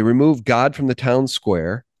purpose. They remove God from the town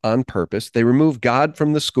square on purpose. They remove God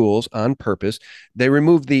from the schools on purpose. They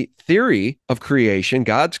remove the theory of creation,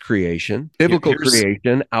 God's creation, biblical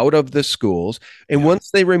creation out of the schools. And once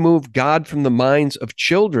they remove God from the minds of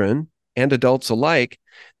children and adults alike,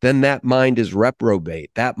 then that mind is reprobate.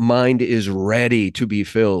 That mind is ready to be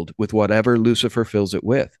filled with whatever Lucifer fills it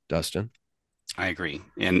with, Dustin. I agree.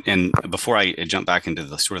 And before I jump back into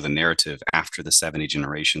the sort of the narrative after the 70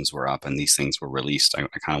 generations were up and these things were released, I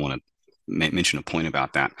kind of want to mention a point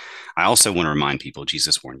about that. I also want to remind people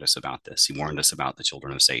Jesus warned us about this. He warned us about the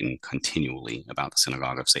children of Satan continually, about the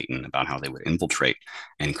synagogue of Satan, about how they would infiltrate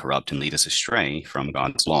and corrupt and lead us astray from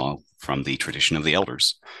God's law, from the tradition of the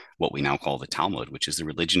elders, what we now call the Talmud, which is the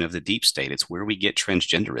religion of the deep state. It's where we get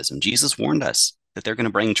transgenderism. Jesus warned us that they're going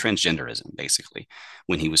to bring transgenderism, basically,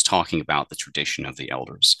 when he was talking about the tradition of the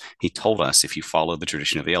elders. He told us, if you follow the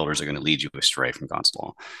tradition of the elders, they're going to lead you astray from God's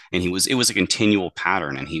law. And it was a continual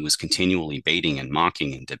pattern, and he was continually baiting and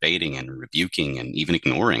mocking and debating and rebuking and even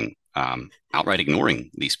ignoring, outright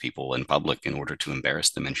ignoring these people in public in order to embarrass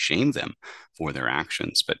them and shame them for their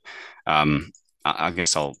actions. But I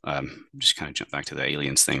guess I'll just kind of jump back to the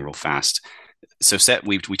aliens thing real fast. So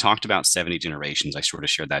we talked about 70 generations. I sort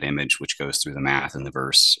of shared that image, which goes through the math in the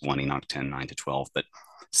verse 1 Enoch 10, 9 to 12. But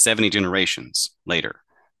 70 generations later,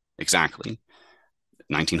 exactly,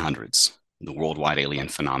 1900s, the worldwide alien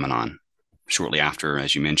phenomenon. Shortly after,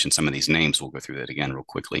 as you mentioned, some of these names, we'll go through that again real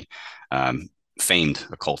quickly. Famed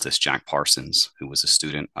occultist Jack Parsons, who was a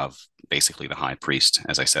student of basically the high priest,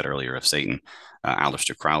 as I said earlier, of Satan,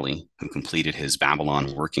 Aleister Crowley, who completed his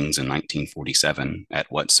Babylon workings in 1947 at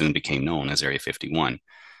what soon became known as Area 51.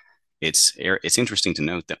 It's interesting to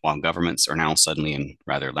note that while governments are now suddenly and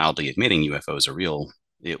rather loudly admitting UFOs are real,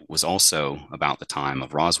 it was also about the time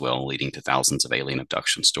of Roswell, leading to thousands of alien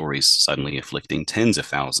abduction stories, suddenly afflicting tens of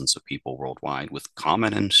thousands of people worldwide, with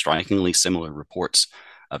common and strikingly similar reports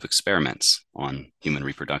of experiments on human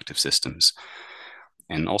reproductive systems,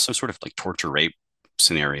 and also sort of like torture, rape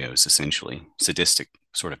scenarios, essentially sadistic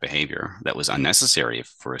sort of behavior that was unnecessary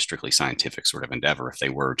for a strictly scientific sort of endeavor. If they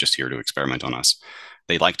were just here to experiment on us,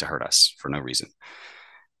 they'd like to hurt us for no reason.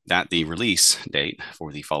 That the release date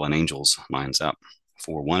for the fallen angels lines up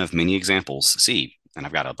for one of many examples. See, and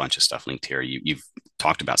I've got a bunch of stuff linked here. You've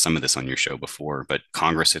talked about some of this on your show before, but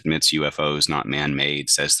Congress admits UFOs not man-made,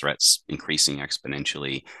 says threats increasing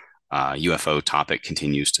exponentially. UFO topic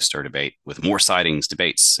continues to stir debate with more sightings,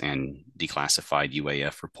 debates, and declassified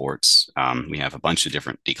UAF reports. We have a bunch of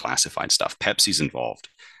different declassified stuff. Pepsi's involved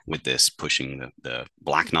with this, pushing the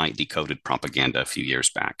Black Knight decoded propaganda a few years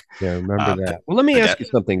back. Yeah, I remember that. Well, let me ask you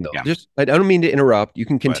something, though. Yeah. I don't mean to interrupt. You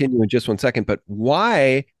can continue in just 1 second, but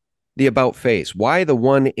why the about face? Why the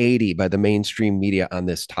 180 by the mainstream media on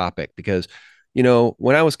this topic? Because, you know,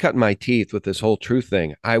 when I was cutting my teeth with this whole truth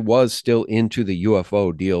thing, I was still into the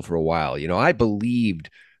UFO deal for a while. You know, I believed,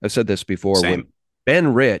 I've said this before, when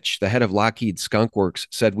Ben Rich, the head of Lockheed Skunk Works,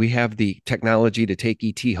 said we have the technology to take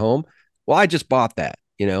ET home. Well, I just bought that.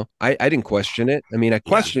 You know, I didn't question it. I mean, I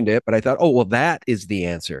questioned it, but I thought, oh, well, that is the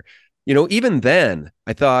answer. You know, even then,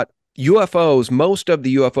 I thought UFOs, most of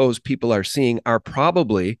the UFOs people are seeing are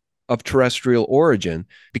probably of terrestrial origin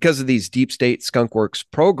because of these deep state Skunk Works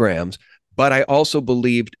programs. But I also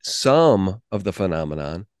believed some of the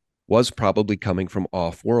phenomenon was probably coming from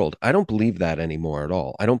off-world. I don't believe that anymore at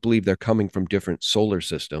all. I don't believe they're coming from different solar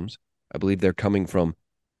systems. I believe they're coming from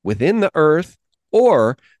within the Earth,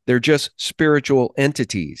 or they're just spiritual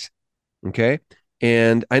entities. Okay.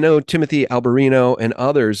 And I know Timothy Alberino and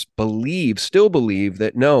others still believe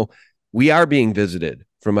that, no, we are being visited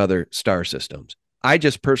from other star systems. I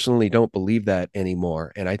just personally don't believe that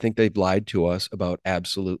anymore. And I think they've lied to us about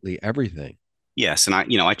absolutely everything. Yes, and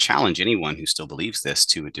I challenge anyone who still believes this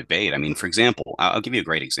to a debate. I mean, for example, I'll give you a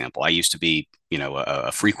great example. I used to be,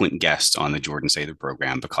 a frequent guest on the Jordan Sather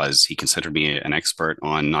program because he considered me an expert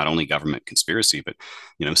on not only government conspiracy, but,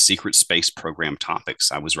 secret space program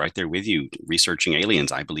topics. I was right there with you researching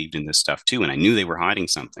aliens. I believed in this stuff too, and I knew they were hiding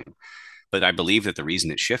something. But I believe that the reason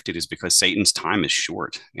it shifted is because Satan's time is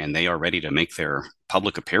short and they are ready to make their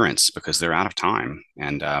public appearance because they're out of time.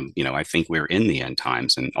 And, I think we're in the end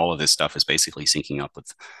times, and all of this stuff is basically syncing up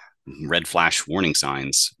with red flash warning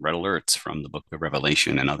signs, red alerts from the book of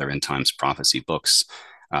Revelation and other end times prophecy books,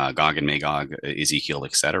 Gog and Magog, Ezekiel,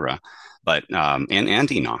 etc. But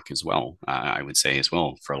and Enoch as well, I would say as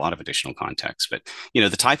well, for a lot of additional context. But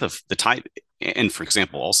the type. And for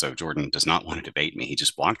example, also, Jordan does not want to debate me. He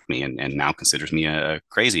just blocked me and now considers me a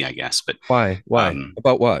crazy, I guess. But why?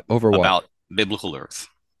 About what? Over what? About biblical Earth,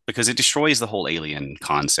 because it destroys the whole alien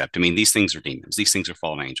concept. I mean, these things are demons. These things are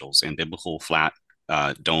fallen angels, and biblical flat,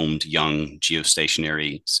 domed, young,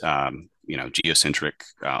 geostationary, geocentric,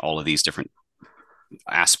 all of these different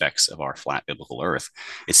aspects of our flat biblical Earth.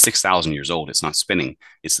 It's 6,000 years old. It's not spinning.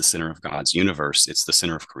 It's the center of God's universe. It's the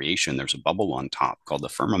center of creation. There's a bubble on top called the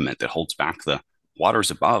firmament that holds back the waters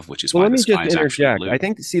above, which is why the sky is actually blue. I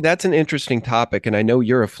think, that's an interesting topic, and I know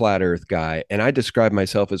you're a flat Earth guy, and I describe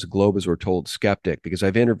myself as a globe as we're told skeptic because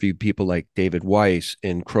I've interviewed people like David Weiss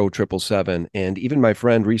and Crow 777, and even my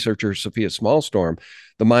friend researcher Sophia Smallstorm,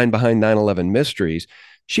 the mind behind 9/11 mysteries.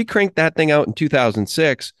 She cranked that thing out in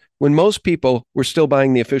 2006 when most people were still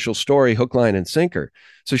buying the official story hook, line, and sinker.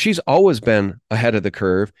 So she's always been ahead of the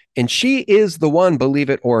curve. And she is the one,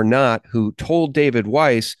 believe it or not, who told David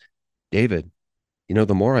Weiss, David,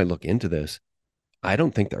 the more I look into this, I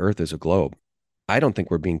don't think the Earth is a globe. I don't think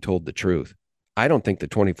we're being told the truth. I don't think the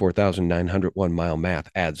 24,901 mile math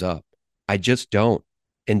adds up. I just don't.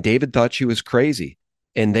 And David thought she was crazy.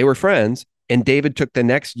 And they were friends. And David took the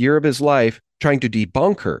next year of his life trying to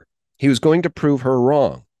debunk her. He was going to prove her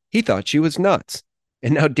wrong. He thought she was nuts.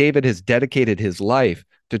 And now David has dedicated his life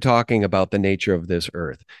to talking about the nature of this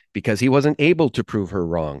Earth because he wasn't able to prove her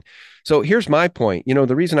wrong. So here's my point.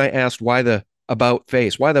 The reason I asked why the about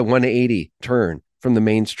face, why the 180 turn from the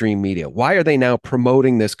mainstream media, why are they now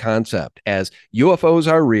promoting this concept as UFOs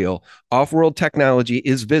are real, off-world technology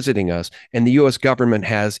is visiting us, and the U.S. government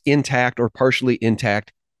has intact or partially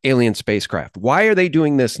intact alien spacecraft? Why are they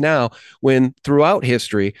doing this now when throughout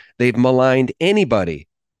history they've maligned anybody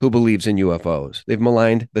who believes in UFOs? They've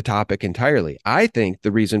maligned the topic entirely. I think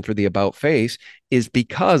the reason for the about face is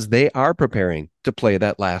because they are preparing to play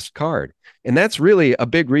that last card. And that's really a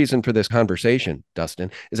big reason for this conversation, Dustin,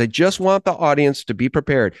 is I just want the audience to be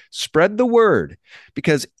prepared. Spread the word,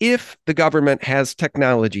 because if the government has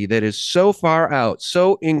technology that is so far out,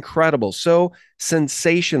 so incredible, so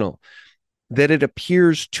sensational that it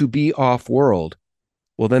appears to be off-world,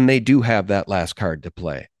 well, then they do have that last card to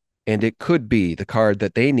play. And it could be the card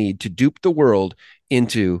that they need to dupe the world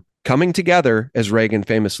into coming together, as Reagan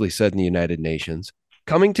famously said in the United Nations,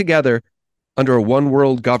 coming together under a one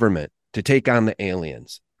world government to take on the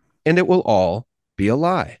aliens. And it will all be a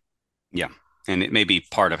lie. Yeah. And it may be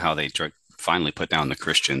part of how they finally put down the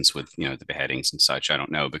Christians with, the beheadings and such. I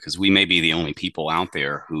don't know, because we may be the only people out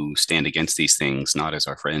there who stand against these things, not as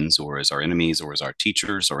our friends or as our enemies or as our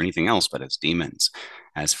teachers or anything else, but as demons,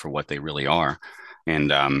 as for what they really are.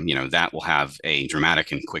 And, that will have a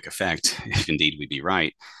dramatic and quick effect if indeed we be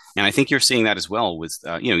right. And I think you're seeing that as well with,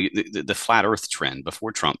 the flat earth trend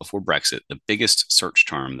before Trump, before Brexit. The biggest search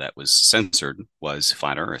term that was censored was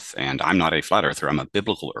flat earth. And I'm not a flat earther. I'm a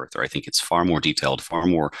biblical earther. I think it's far more detailed, far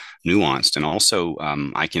more nuanced. And also,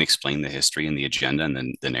 I can explain the history and the agenda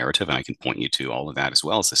and the narrative, and I can point you to all of that as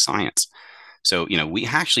well as the science. So, we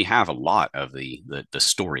actually have a lot of the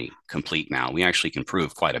story complete now. We actually can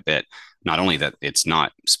prove quite a bit. Not only that it's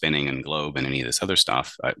not spinning and globe and any of this other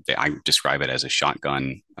stuff. I describe it as a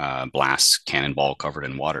shotgun blast cannonball covered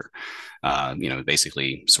in water.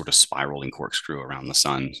 Basically sort of spiraling corkscrew around the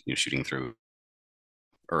sun, shooting through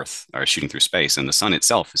Earth or shooting through space. And the sun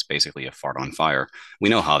itself is basically a fart on fire. We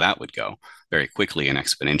know how that would go very quickly and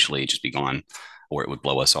exponentially just be gone, or it would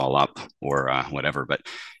blow us all up or whatever. But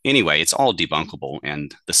anyway, it's all debunkable.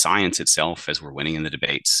 And the science itself, as we're winning in the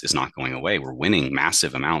debates, is not going away. We're winning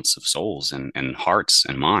massive amounts of souls and hearts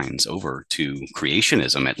and minds over to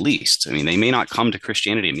creationism, at least. I mean, they may not come to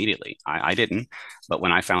Christianity immediately. I didn't. But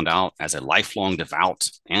when I found out as a lifelong devout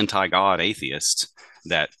anti-God atheist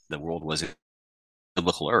that the world was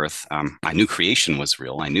biblical earth, I knew creation was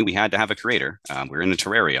real. I knew we had to have a creator. We're in a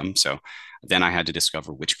terrarium. So then I had to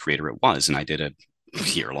discover which creator it was. And I did a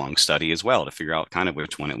year-long study as well to figure out kind of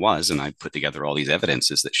which one it was. And I put together all these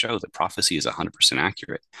evidences that show that prophecy is 100%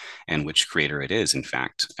 accurate and which creator it is, in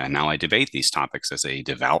fact. And now I debate these topics as a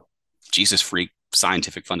devout, Jesus freak,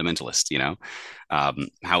 scientific fundamentalist,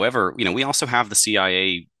 However, we also have the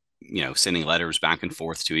CIA, sending letters back and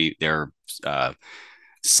forth to their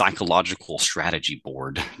psychological strategy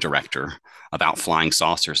board director about flying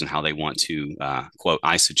saucers and how they want to, quote,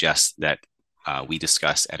 I suggest that we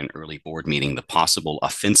discuss at an early board meeting the possible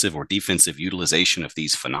offensive or defensive utilization of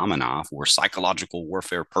these phenomena for psychological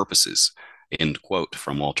warfare purposes, end quote,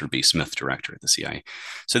 from Walter B. Smith, director at the CIA.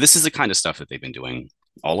 So this is the kind of stuff that they've been doing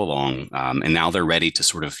all along. And now they're ready to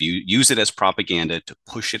sort of use it as propaganda, to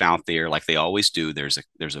push it out there like they always do. There's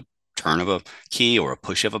a turn of a key or a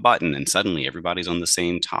push of a button, and suddenly everybody's on the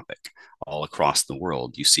same topic all across the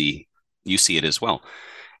world. You see it as well.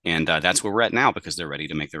 And that's where we're at now, because they're ready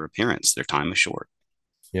to make their appearance. Their time is short.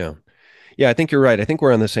 Yeah. Yeah, I think you're right. I think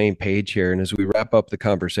we're on the same page here. And as we wrap up the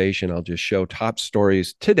conversation, I'll just show top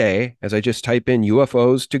stories today as I just type in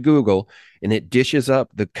UFOs to Google, and it dishes up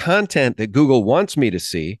the content that Google wants me to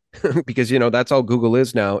see, because, that's all Google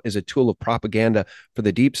is now, is a tool of propaganda for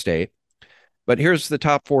the deep state. But here's the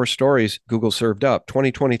top 4 stories Google served up.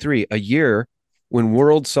 2023, a year when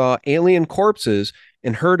world saw alien corpses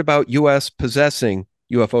and heard about U.S. possessing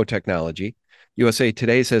UFO technology. USA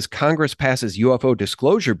Today says Congress passes UFO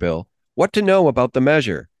disclosure bill. What to know about the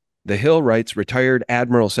measure? The Hill writes, retired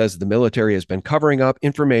admiral says the military has been covering up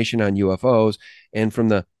information on UFOs. And from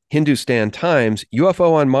the Hindustan Times,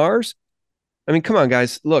 UFO on Mars? I mean, come on,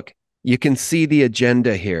 guys. Look, you can see the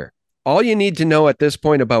agenda here. All you need to know at this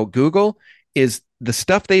point about Google is the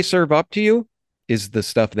stuff they serve up to you is the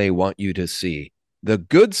stuff they want you to see. The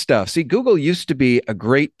good stuff. See, Google used to be a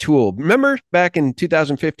great tool. Remember back in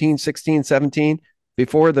 2015, 16, 17,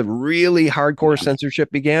 before the really hardcore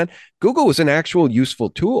censorship began? Google was an actual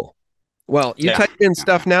useful tool. Well, you type in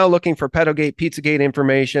stuff now looking for Pedogate, Pizzagate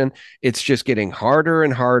information. It's just getting harder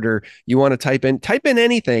and harder. You want to type in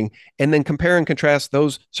anything and then compare and contrast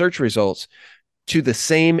those search results to the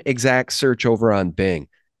same exact search over on Bing.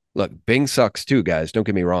 Look, Bing sucks too, guys. Don't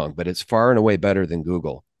get me wrong, but it's far and away better than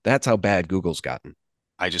Google. That's how bad Google's gotten.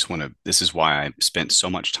 This is why I spent so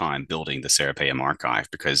much time building the Serapeum archive,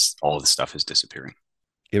 because all of the stuff is disappearing.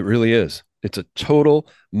 It really is. It's a total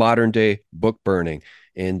modern day book burning.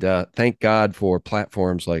 And thank God for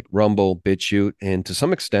platforms like Rumble, BitChute, and to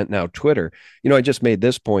some extent now Twitter. I just made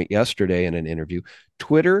this point yesterday in an interview.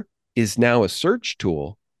 Twitter is now a search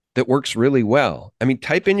tool that works really well. I mean,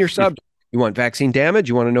 type in your subject. You want vaccine damage?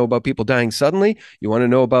 You want to know about people dying suddenly? You want to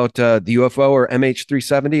know about the UFO or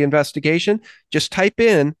MH370 investigation? Just type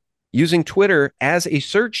in using Twitter as a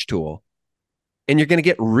search tool, and you're going to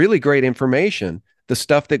get really great information, the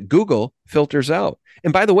stuff that Google filters out.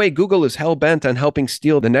 And by the way, Google is hell-bent on helping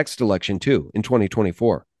steal the next election too in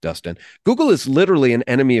 2024, Dustin. Google is literally an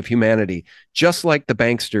enemy of humanity, just like the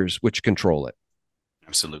banksters which control it.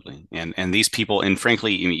 Absolutely. And these people, and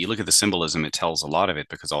frankly, you look at the symbolism, it tells a lot of it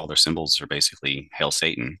because all their symbols are basically Hail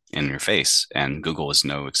Satan in your face. And Google is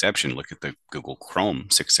no exception. Look at the Google Chrome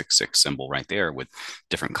 666 symbol right there with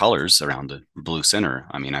different colors around the blue center.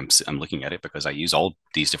 I mean, I'm looking at it because I use all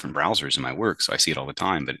these different browsers in my work, so I see it all the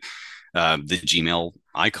time. But the Gmail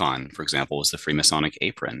icon, for example, is the Freemasonic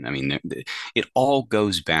apron. I mean, it all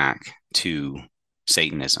goes back to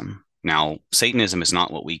Satanism. Now, Satanism is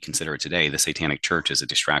not what we consider it today. The Satanic Church is a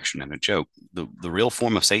distraction and a joke. The real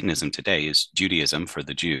form of Satanism today is Judaism for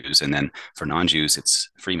the Jews, and then for non-Jews, it's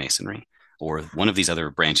Freemasonry or one of these other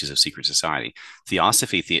branches of secret society.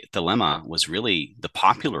 Theosophy, Thelema was really the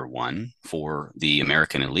popular one for the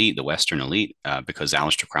American elite, the Western elite, because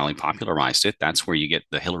Aleister Crowley popularized it. That's where you get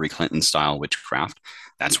the Hillary Clinton style witchcraft.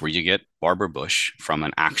 That's where you get Barbara Bush from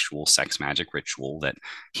an actual sex magic ritual that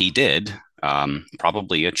he did,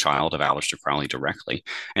 probably a child of Aleister Crowley directly.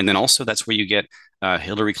 And then also that's where you get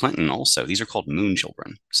Hillary Clinton also. These are called moon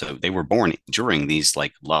children. So they were born during these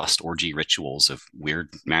like lust orgy rituals of weird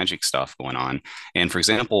magic stuff going on. And for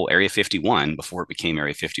example, Area 51, before it became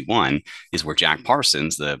Area 51, is where Jack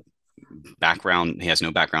Parsons, the background, he has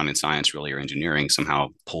no background in science really or engineering, somehow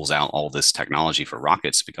pulls out all this technology for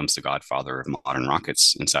rockets, becomes the godfather of modern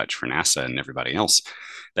rockets and such for NASA and everybody else.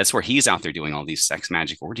 That's where he's out there doing all these sex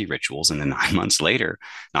magic orgy rituals. And then 9 months later,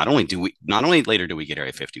 not only later do we get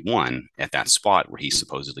Area 51 at that spot where he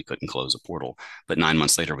supposedly couldn't close a portal, but 9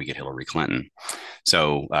 months later we get Hillary Clinton.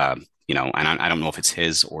 So and I don't know if it's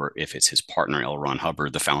his or if it's his partner, L. Ron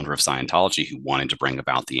Hubbard, the founder of Scientology, who wanted to bring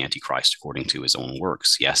about the Antichrist according to his own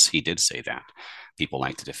works. Yes, he did say that. People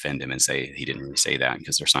like to defend him and say he didn't really say that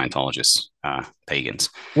because they're Scientologists, pagans.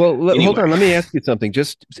 Well, anyway. Hold on. Let me ask you something,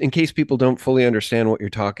 just in case people don't fully understand what you're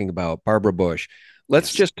talking about. Barbara Bush.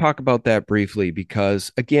 Let's just talk about that briefly,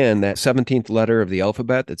 because again, that 17th letter of the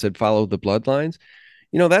alphabet that said follow the bloodlines,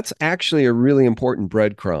 that's actually a really important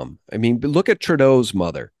breadcrumb. I mean, look at Trudeau's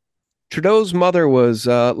mother. Trudeau's mother was,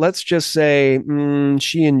 let's just say,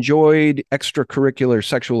 she enjoyed extracurricular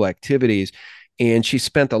sexual activities, and she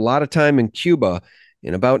spent a lot of time in Cuba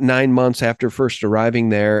in about 9 months after first arriving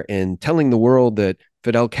there and telling the world that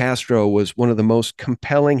Fidel Castro was one of the most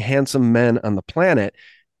compelling, handsome men on the planet.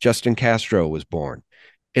 Justin Castro was born.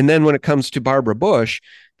 And then when it comes to Barbara Bush,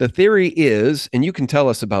 the theory is, and you can tell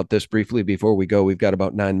us about this briefly before we go, we've got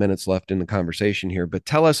about 9 minutes left in the conversation here, but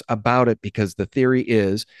tell us about it, because the theory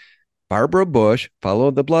is Barbara Bush,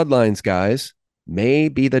 follow the bloodlines, guys, may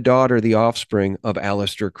be the daughter, the offspring of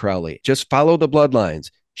Aleister Crowley. Just follow the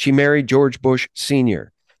bloodlines. She married George Bush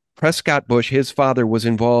Sr. Prescott Bush, his father, was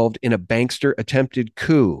involved in a bankster attempted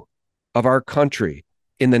coup of our country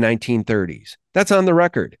in the 1930s. That's on the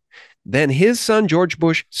record. Then his son, George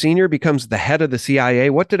Bush Sr., becomes the head of the CIA.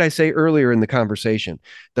 What did I say earlier in the conversation?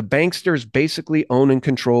 The banksters basically own and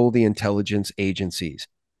control the intelligence agencies.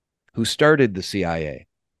 Who started the CIA?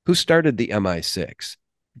 Who started the MI6?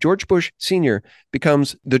 George Bush Sr.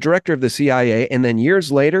 becomes the director of the CIA, and then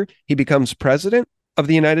years later, he becomes president of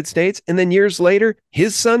the United States, and then years later,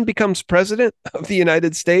 his son becomes president of the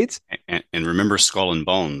United States. And remember Skull and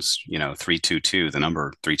Bones, 322, the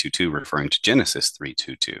number 322 referring to Genesis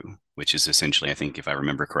 322, which is essentially, I think, if I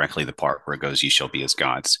remember correctly, the part where it goes, "Ye shall be as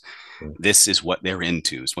gods." This is what they're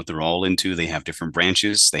into. It's what they're all into. They have different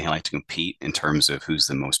branches. They like to compete in terms of who's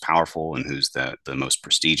the most powerful and who's the most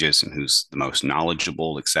prestigious and who's the most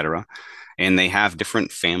knowledgeable, etc. And they have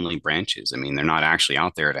different family branches. I mean, they're not actually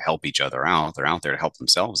out there to help each other out. They're out there to help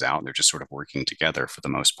themselves out. They're just sort of working together for the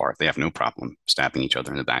most part. They have no problem stabbing each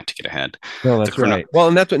other in the back to get ahead. No, that's right. Well,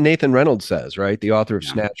 and that's what Nathan Reynolds says, right? The author of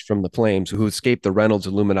Snatched from the Flames, who escaped the Reynolds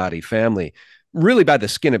Illuminati family, really by the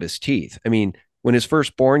skin of his teeth. I mean, when his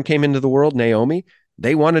firstborn came into the world, Naomi,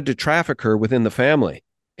 they wanted to traffic her within the family.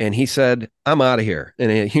 And he said, "I'm out of here."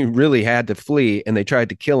 And he really had to flee, and they tried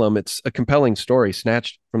to kill him. It's a compelling story,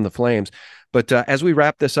 Snatched from the Flames. But as we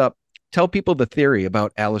wrap this up, tell people the theory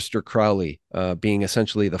about Aleister Crowley being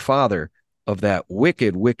essentially the father of that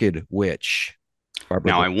wicked, wicked witch.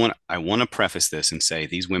 Barbara. Now, I want to preface this and say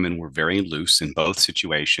these women were very loose in both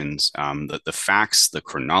situations. The facts, the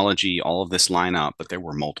chronology, all of this line up, but there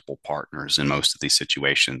were multiple partners in most of these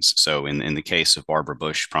situations. So in the case of Barbara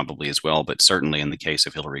Bush, probably as well, but certainly in the case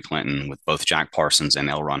of Hillary Clinton, with both Jack Parsons and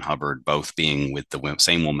L. Ron Hubbard both being with the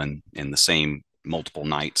same woman in the same multiple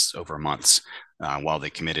nights over months. While they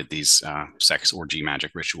committed these sex orgy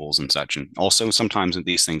magic rituals and such. And also sometimes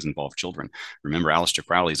these things involve children. Remember, Aleister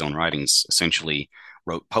Crowley's own writings essentially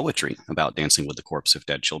wrote poetry about dancing with the corpse of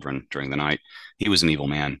dead children during the night. He was an evil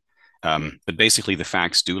man. But basically the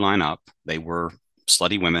facts do line up. They were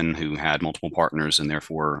slutty women who had multiple partners, and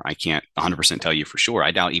therefore I can't 100% tell you for sure.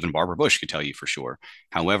 I doubt even Barbara Bush could tell you for sure.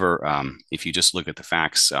 However, if you just look at the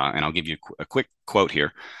facts, and I'll give you a quick quote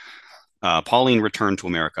here. Pauline returned to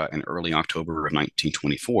America in early October of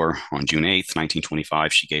 1924. On June 8th,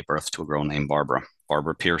 1925, she gave birth to a girl named Barbara.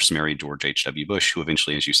 Barbara Pierce married George H.W. Bush, who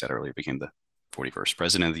eventually, as you said earlier, became the 41st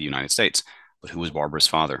president of the United States. But who was Barbara's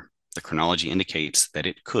father? The chronology indicates that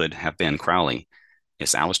it could have been Crowley.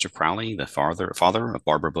 Is Aleister Crowley the father of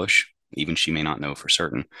Barbara Bush? Even she may not know for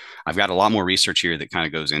certain. I've got a lot more research here that kind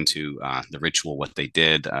of goes into the ritual, what they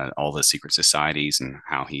did, all the secret societies, and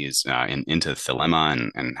how he is into Thelema,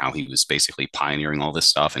 and how he was basically pioneering all this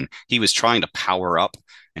stuff. And he was trying to power up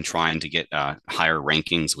and trying to get higher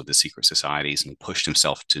rankings with the secret societies, and he pushed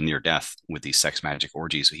himself to near death with these sex magic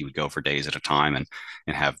orgies. So he would go for days at a time and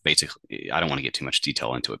have basically, I don't want to get too much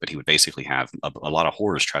detail into it, but he would basically have a lot of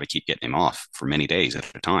horrors try to keep getting him off for many days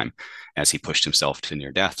at a time as he pushed himself to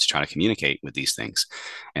near death to try to communicate with these things.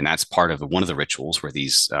 And that's part of one of the rituals where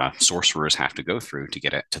these sorcerers have to go through to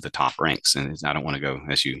get it to the top ranks. And I don't want to go,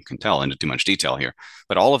 as you can tell, into too much detail here,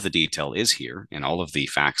 but all of the detail is here, and all of the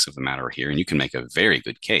facts of the matter are here. And you can make a very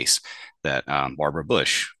good case that Barbara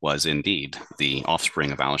Bush was indeed the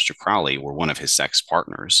offspring of Aleister Crowley, or one of his sex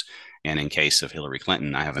partners. And in case of Hillary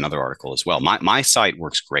Clinton, I have another article as well. My site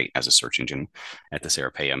works great as a search engine at the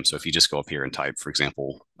Serapeum. So if you just go up here and type, for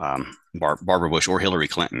example, Barbara Bush or Hillary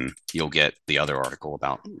Clinton, you'll get the other article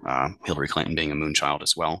about Hillary Clinton being a moonchild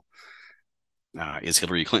as well. Is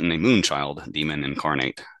Hillary Clinton a moonchild, demon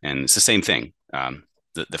incarnate? And it's the same thing.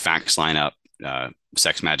 The facts line up.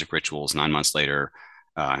 Sex magic rituals, 9 months later,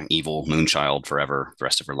 evil moonchild forever, the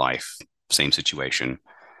rest of her life, same situation.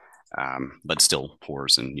 But still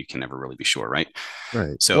horrors, and you can never really be sure, right?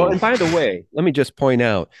 Right. So, well, and by the way, let me just point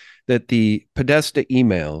out that the Podesta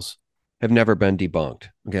emails have never been debunked.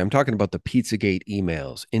 Okay, I'm talking about the Pizzagate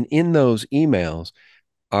emails. And in those emails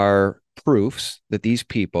are proofs that these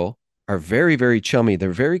people are very, very chummy.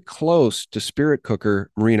 They're very close to spirit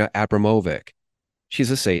cooker Marina Abramovic.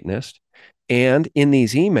 She's a Satanist. And in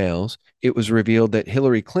these emails, it was revealed that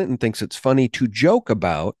Hillary Clinton thinks it's funny to joke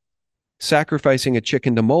about sacrificing a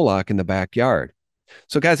chicken to Moloch in the backyard.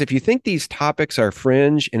 So guys, if you think these topics are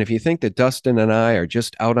fringe, and if you think that Dustin and I are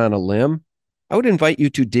just out on a limb, I would invite you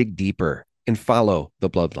to dig deeper and follow the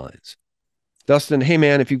bloodlines. Dustin, hey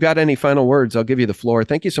man, if you've got any final words, I'll give you the floor.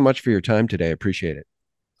 Thank you so much for your time today. I appreciate it.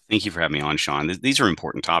 Thank you for having me on, Sean. These are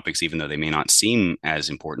important topics, even though they may not seem as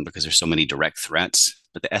important because there's so many direct threats.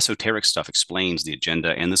 But the esoteric stuff explains the agenda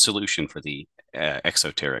and the solution for the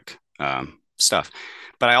exoteric stuff.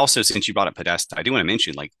 But I also, since you brought up Podesta, I do want to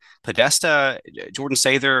mention, like, Podesta, Jordan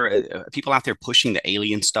Sather, people out there pushing the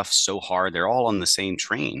alien stuff so hard, they're all on the same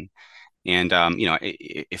train. And,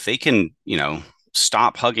 if they can,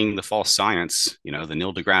 stop hugging the false science, the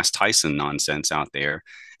Neil deGrasse Tyson nonsense out there,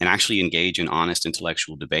 and actually engage in honest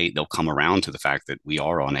intellectual debate, they'll come around to the fact that we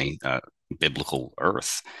are on a biblical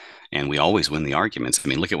earth. And we always win the arguments. I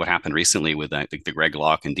mean, look at what happened recently with the Greg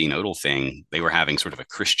Locke and Dean Odell thing. They were having sort of a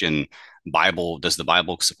Christian Bible. Does the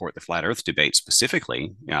Bible support the flat earth debate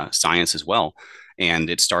specifically? Science as well. And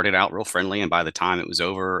it started out real friendly. And by the time it was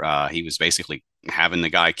over, he was basically having the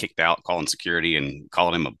guy kicked out, calling security and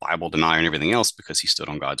calling him a Bible denier and everything else because he stood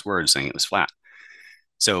on God's word saying it was flat.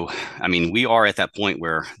 So, I mean, we are at that point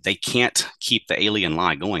where they can't keep the alien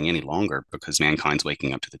lie going any longer because mankind's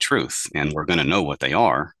waking up to the truth. And we're going to know what they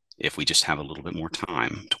are if we just have a little bit more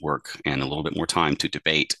time to work and a little bit more time to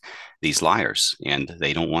debate these liars. And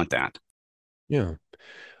they don't want that. Yeah.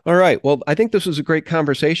 All right. Well, I think this was a great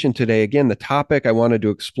conversation today. Again, the topic I wanted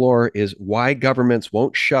to explore is why governments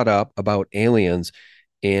won't shut up about aliens,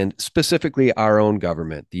 and specifically our own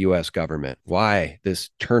government, the U.S. government. Why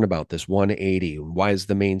this turnabout, this 180? Why is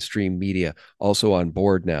the mainstream media also on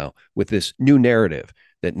board now with this new narrative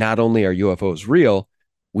that not only are UFOs real,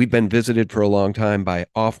 we've been visited for a long time by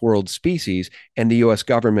off-world species, and the U.S.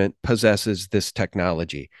 government possesses this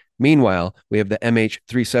technology. Meanwhile, we have the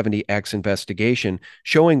MH370X investigation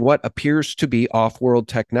showing what appears to be off-world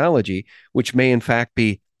technology, which may in fact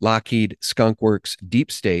be Lockheed Skunkworks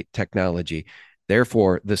deep state technology.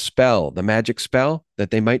 Therefore, the spell, the magic spell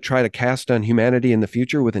that they might try to cast on humanity in the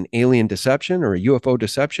future with an alien deception or a UFO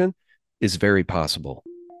deception is very possible.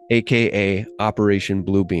 AKA Operation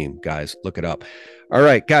Bluebeam. Guys, look it up. All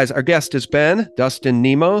right, guys, our guest has been Dustin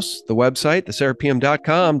Nemos, the website,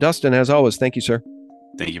 theserapeum.com. Dustin, as always, thank you, sir.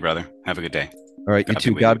 Thank you, brother. Have a good day. All right, you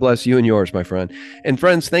too. God bless you and yours, my friend. And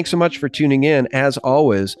friends, thanks so much for tuning in. As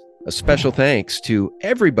always, A special thanks to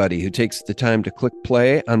everybody who takes the time to click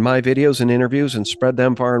play on my videos and interviews and spread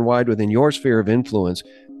them far and wide within your sphere of influence.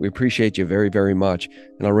 We appreciate you very, very much.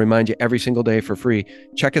 And I'll remind you every single day for free,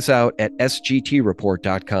 check us out at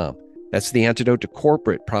sgtreport.com. That's the antidote to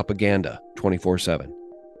corporate propaganda 24/7.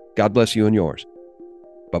 God bless you and yours.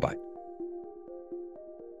 Bye-bye.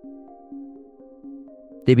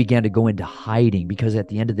 They began to go into hiding because at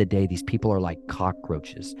the end of the day, these people are like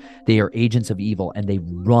cockroaches. They are agents of evil, and they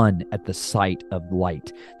run at the sight of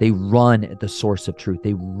light. They run at the source of truth.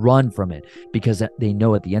 They run from it because they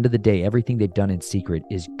know at the end of the day, everything they've done in secret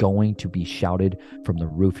is going to be shouted from the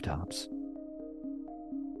rooftops.